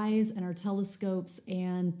with our eyes and our telescopes,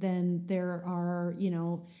 and then there are,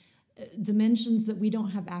 dimensions that we don't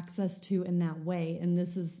have access to in that way. And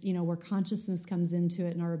this is, where consciousness comes into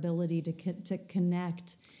it, and our ability to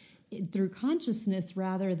connect through consciousness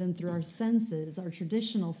rather than through our senses, our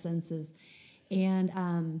traditional senses. And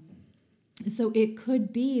so it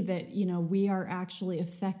could be that, we are actually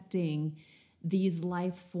affecting these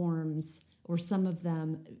life forms, or some of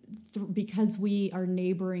them, because we are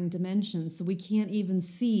neighboring dimensions, so we can't even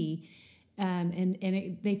see.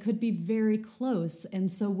 They could be very close.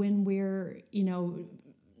 And so when we're,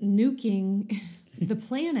 nuking the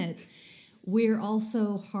planet, we're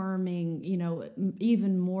also harming,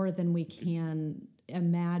 even more than we can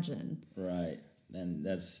imagine. Right. And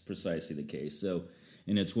that's precisely the case. So,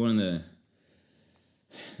 and it's one of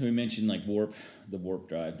we mentioned like the warp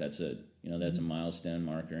drive. That's a milestone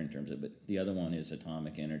marker in terms of, but the other one is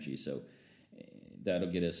atomic energy. So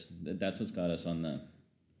that'll get us, that's what's got us on the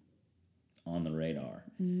radar.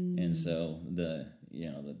 And so the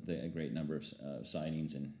great number of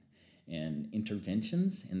sightings and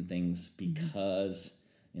interventions and things because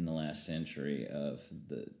in the last century of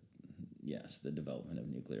the development of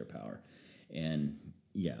nuclear power. And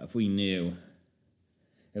if we knew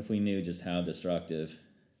just how destructive,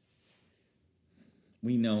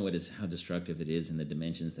 we know how destructive it is in the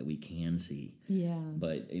dimensions that we can see. Yeah.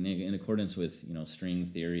 But in accordance with string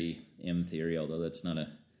theory, M theory, although that's not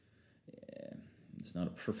it's not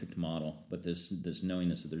a perfect model, but this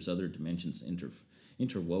knowingness that there's other dimensions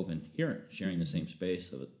interwoven here, sharing the same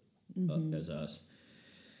space as us.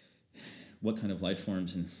 What kind of life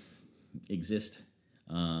forms exist?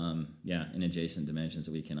 In adjacent dimensions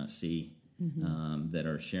that we cannot see, that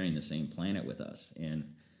are sharing the same planet with us,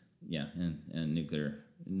 and nuclear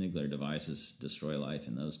devices destroy life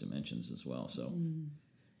in those dimensions as well. So,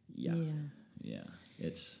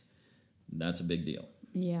 that's a big deal.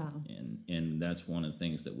 Yeah, and that's one of the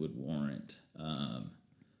things that would warrant an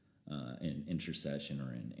intercession or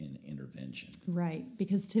an intervention. Right,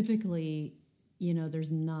 because typically,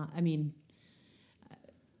 there's not. I mean,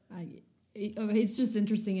 it's just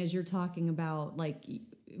interesting as you're talking about, like,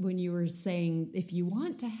 when you were saying, if you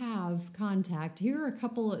want to have contact, here are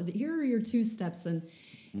your 2 steps, and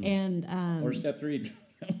or step 3.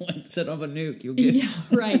 Set off a nuke, you'll get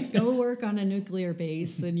right. Go work on a nuclear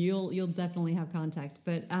base, and you'll definitely have contact.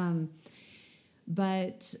 But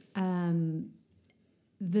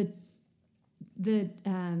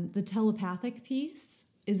the telepathic piece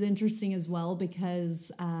is interesting as well,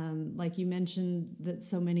 because like you mentioned, that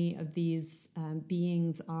so many of these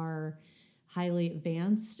beings are highly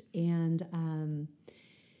advanced, and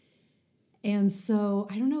so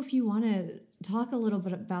I don't know if you want to talk a little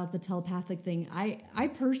bit about the telepathic thing.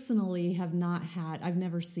 I personally have I've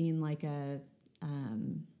never seen like a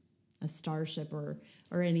starship or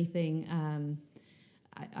anything.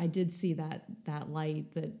 I did see that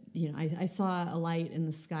light that, I saw a light in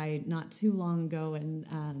the sky not too long ago, and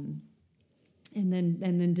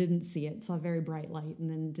then didn't see it. Saw a very bright light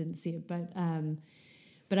and then didn't see it. But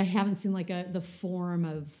I haven't seen like the form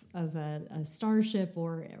of a starship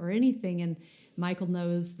or anything. And Michael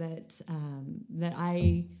knows that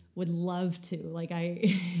I would love to. Like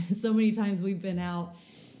so many times we've been out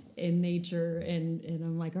in nature and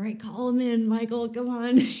I'm like, all right, call them in, Michael, come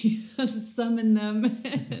on, summon them,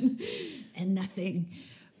 and nothing.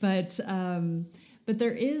 But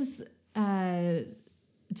there is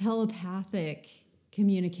telepathic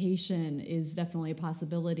communication is definitely a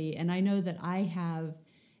possibility. And I know that I have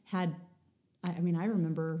had, I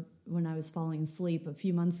remember when I was falling asleep a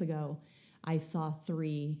few months ago, I saw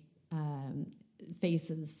 3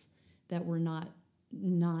 faces that were not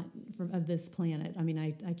from of this planet. I mean,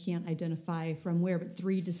 I can't identify from where, but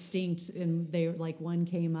 3 distinct, and they were like, one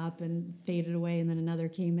came up and faded away, and then another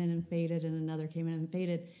came in and faded, and another came in and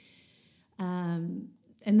faded. And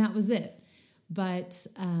that was it. But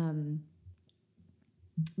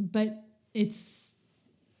it's,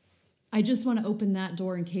 I just want to open that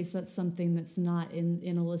door in case that's something that's not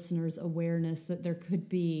in a listener's awareness, that there could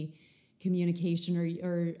be communication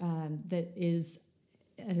or that is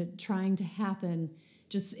trying to happen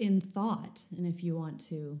just in thought. And if you want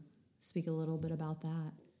to speak a little bit about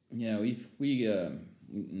that. Yeah, we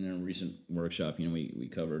in a recent workshop, we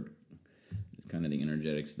covered kind of the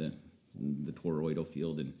energetics, the toroidal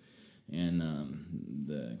field, and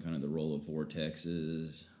the kind of the role of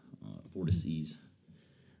vortices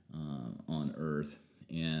on Earth,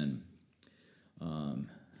 and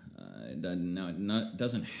it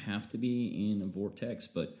doesn't have to be in a vortex,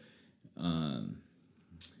 but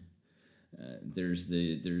there's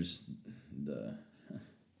the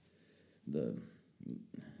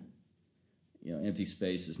empty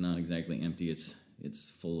space is not exactly empty. It's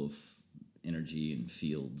full of energy and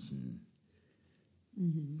fields and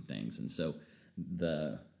things, and so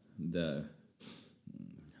the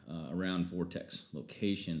around vortex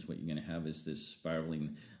locations, what you're going to have is this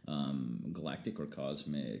spiraling galactic or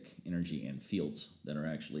cosmic energy and fields that are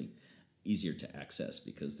actually easier to access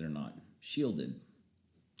because they're not shielded.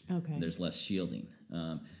 Okay. There's less shielding,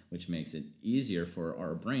 which makes it easier for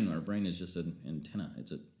our brain. Our brain is just an antenna.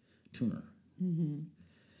 It's a tuner. Mm-hmm.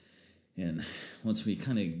 And once we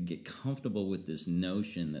kind of get comfortable with this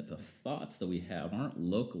notion that the thoughts that we have aren't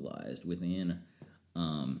localized within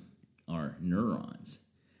our neurons,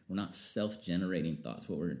 we're not self-generating thoughts.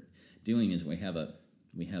 What we're doing is we have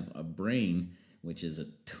a brain which is a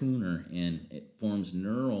tuner, and it forms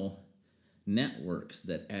neural networks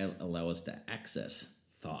that allow us to access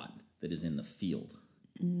thought that is in the field.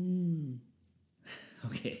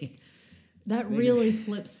 Okay. That really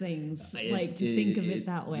flips things, to think of it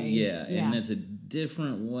that way. Yeah, and that's a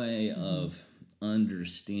different way of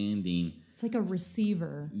understanding. It's like a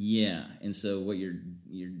receiver. Yeah, and so what you're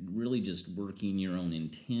really just working your own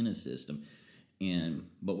antenna system,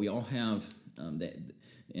 but we all have that,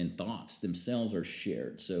 and thoughts themselves are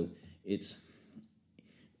shared. So it's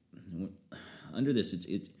under this.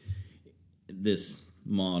 It's this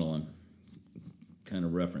model I'm kind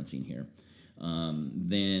of referencing here.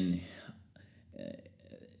 Then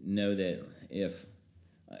know that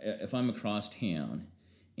if I'm across town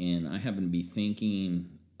and I happen to be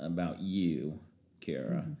thinking about you,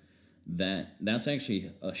 Kara, that's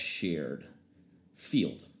actually a shared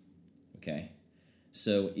field. Okay,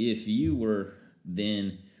 so if you were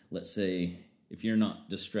then, let's say, if you're not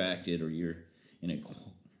distracted or you're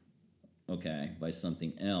by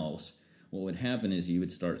something else, what would happen is you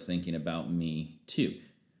would start thinking about me too.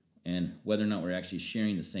 And whether or not we're actually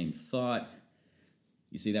sharing the same thought,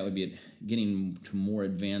 you see, that would be getting to more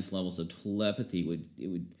advanced levels of telepathy.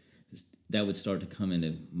 That would start to come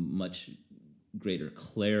into much greater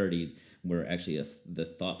clarity, where actually the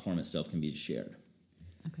thought form itself can be shared.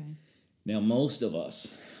 Okay. Now, most of us,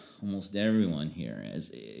 almost everyone here,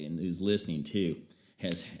 and who's listening too,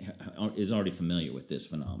 is already familiar with this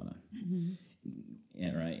phenomenon. Mm-hmm.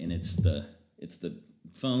 Yeah, right. And it's the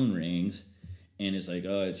phone rings. And it's like,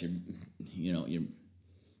 oh, it's your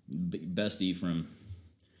bestie from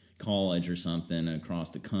college or something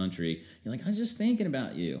across the country. You're like, I was just thinking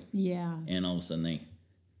about you. Yeah. And all of a sudden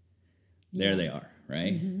there they are,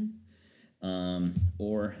 right? Mm-hmm.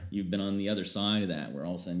 Or you've been on the other side of that, where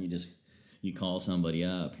all of a sudden you call somebody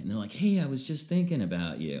up and they're like, hey, I was just thinking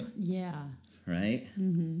about you. Yeah. Right?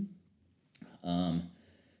 Mm-hmm.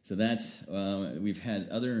 So that's, we've had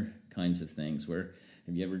other kinds of things where,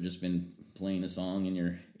 have you ever just been playing a song in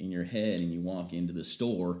your head and you walk into the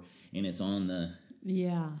store and it's on the...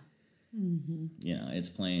 Yeah. Mm-hmm. It's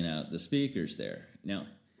playing out the speakers there. Now,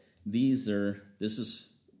 this is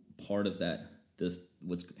part of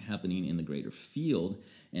what's happening in the greater field,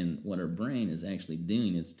 and what our brain is actually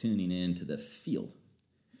doing is tuning into the field.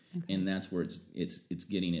 Okay. And that's where it's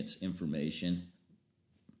getting its information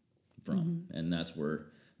from, and that's where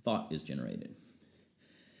thought is generated.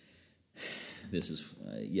 this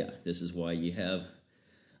is why you have,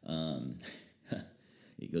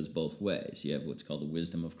 it goes both ways. You have what's called the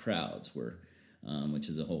wisdom of crowds, which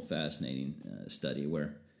is a whole fascinating study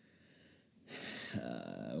where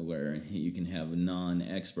you can have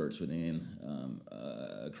non-experts within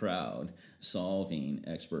a crowd solving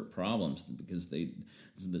expert problems because they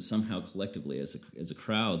somehow collectively as a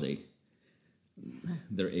crowd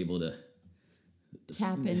they're able to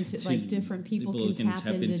tap into like different people can tap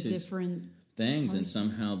into different things, and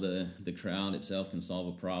somehow the crowd itself can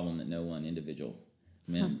solve a problem that no one individual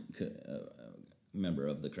member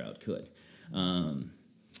of the crowd could.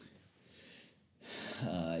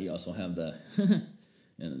 You also have the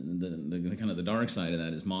kind of the dark side of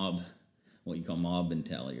that is what you call mob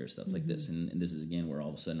mentality or stuff like this, and this is again where all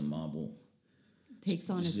of a sudden a mob will takes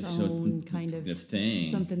on its own kind of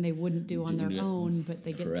thing, something they wouldn't do on their own, but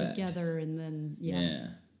they get together and then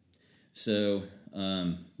So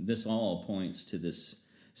this all points to this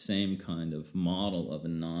same kind of model of a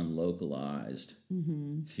non-localized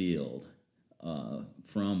field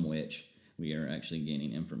from which we are actually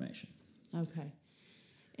gaining information. Okay.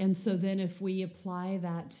 And so then if we apply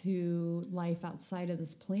that to life outside of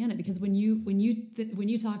this planet, because when you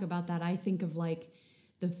talk about that, I think of like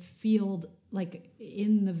the field like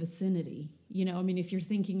in the vicinity, I mean, if you're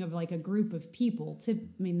thinking of like a group of people,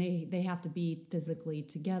 they have to be physically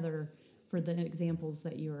together for the examples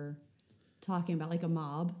that you're talking about, like a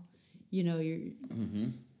mob, you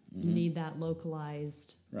need that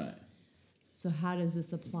localized. Right. So how does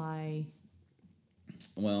this apply?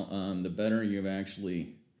 Well, the better your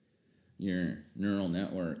neural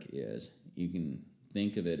network is, you can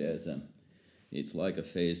think of it as it's like a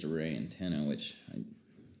phased array antenna, which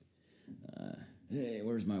hey,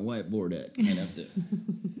 where's my whiteboard at? I'd have to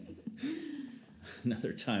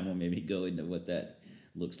another time we'll maybe go into what that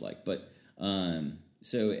looks like. But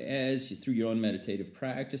so through your own meditative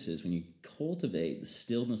practices, when you cultivate the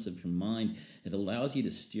stillness of your mind, it allows you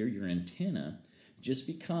to steer your antenna. Just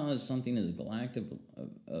because something is galactic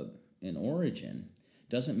in origin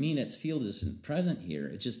doesn't mean its field isn't present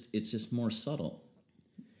here. It's just more subtle.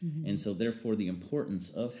 Mm-hmm. And so therefore the importance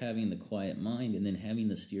of having the quiet mind and then having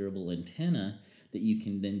the steerable antenna that you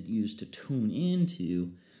can then use to tune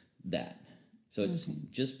into that. So it's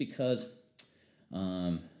just because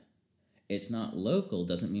it's not local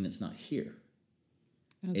doesn't mean it's not here.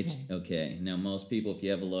 Okay. It's okay. Now most people, if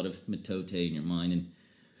you have a lot of metote in your mind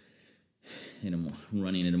and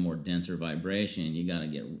running at a more denser vibration, you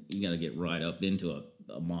gotta get right up into a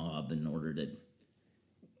mob in order to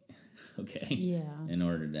in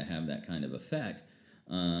order to have that kind of effect.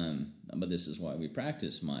 But this is why we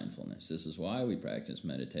practice mindfulness. This is why we practice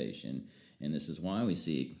meditation, and this is why we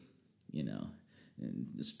seek, and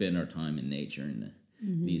spend our time in nature and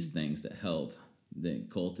these things that help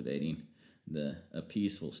cultivating a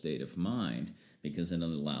peaceful state of mind, because it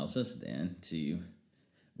allows us then to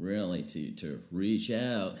really to reach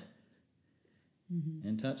out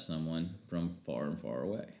and touch someone from far and far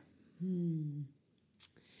away.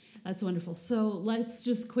 That's wonderful. So let's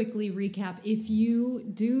just quickly recap. If you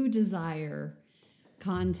do desire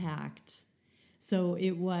contact, so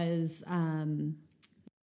it was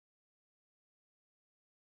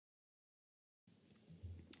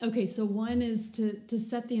okay. So one is to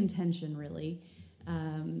set the intention, really.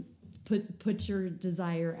 Put your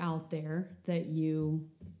desire out there that you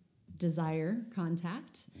desire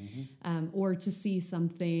contact, or to see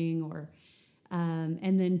something, or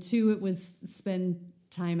and then two, it was spend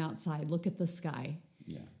time outside, look at the sky.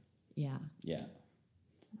 Yeah.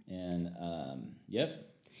 And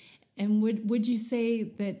And would you say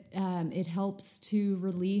that it helps to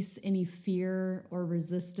release any fear or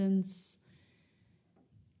resistance?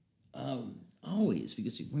 Always,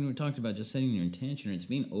 because when we talked about just setting your intention, it's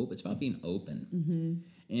being open. It's about being open,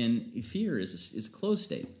 and fear is a closed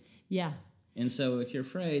state. Yeah. And so, if you're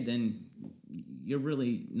afraid, then you're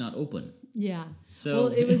really not open. Yeah. So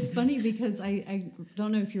well, it was funny because I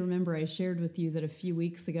don't know if you remember, I shared with you that a few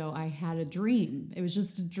weeks ago I had a dream. It was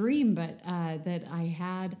just a dream, but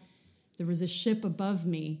there was a ship above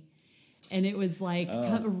me, and it was like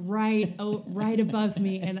right above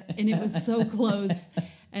me, and it was so close.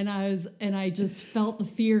 And I just felt the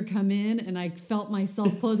fear come in, and I felt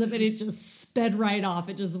myself close up, and it just sped right off.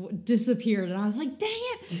 It just disappeared, and I was like, "Dang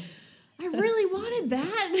it! I really wanted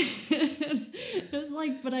that." It was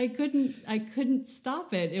like, but I couldn't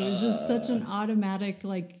stop it. It was just such an automatic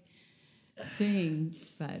thing.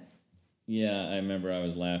 But yeah, I remember I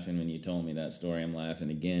was laughing when you told me that story. I'm laughing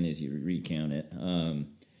again as you recount it.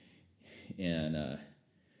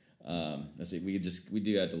 Let's see, we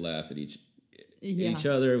do have to laugh at each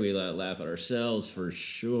other. We laugh at ourselves for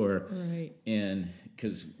sure. Right. And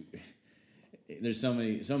because there's so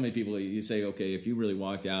many people, you say, okay, if you really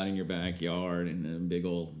walked out in your backyard and a big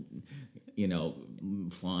old,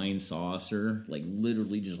 flying saucer, like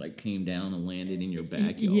literally just like came down and landed in your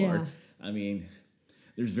backyard. Yeah. I mean,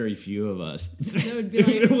 there's very few of us that would be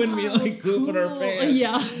like, it wouldn't be like pooping our pants.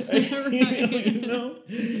 Yeah.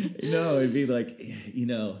 Right. No, it'd be like,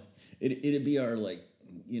 it'd be our like,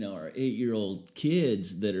 our 8-year-old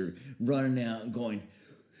kids that are running out and going,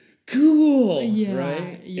 cool, yeah,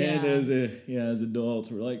 right? Yeah. And as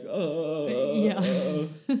adults, we're like,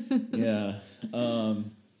 yeah.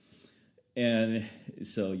 And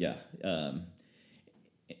so,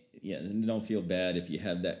 don't feel bad if you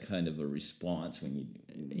have that kind of a response when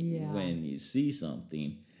you see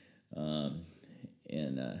something,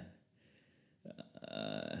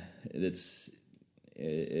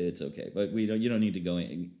 it's okay. But you don't need to go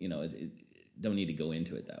in. Don't need to go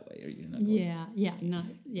into it that way. Or you're not. Yeah.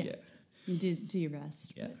 Do your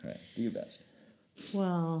best. Yeah, right. Do your best.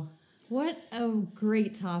 Well, what a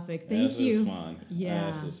great topic. Thank you. This was fun. Yeah.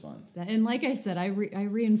 This was fun. And like I said, I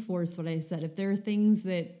reinforce what I said. If there are things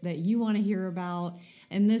that you want to hear about,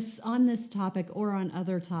 and on this topic or on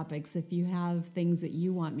other topics, if you have things that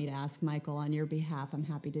you want me to ask Michael on your behalf, I'm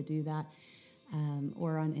happy to do that,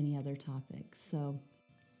 or on any other topic. So,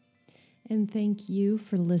 and thank you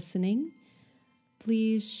for listening.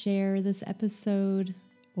 Please share this episode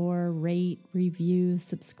or rate, review,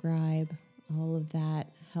 subscribe. All of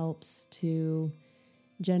that helps to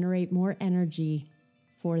generate more energy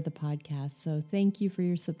for the podcast. So thank you for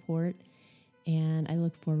your support, and I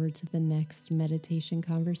look forward to the next meditation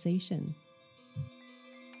conversation.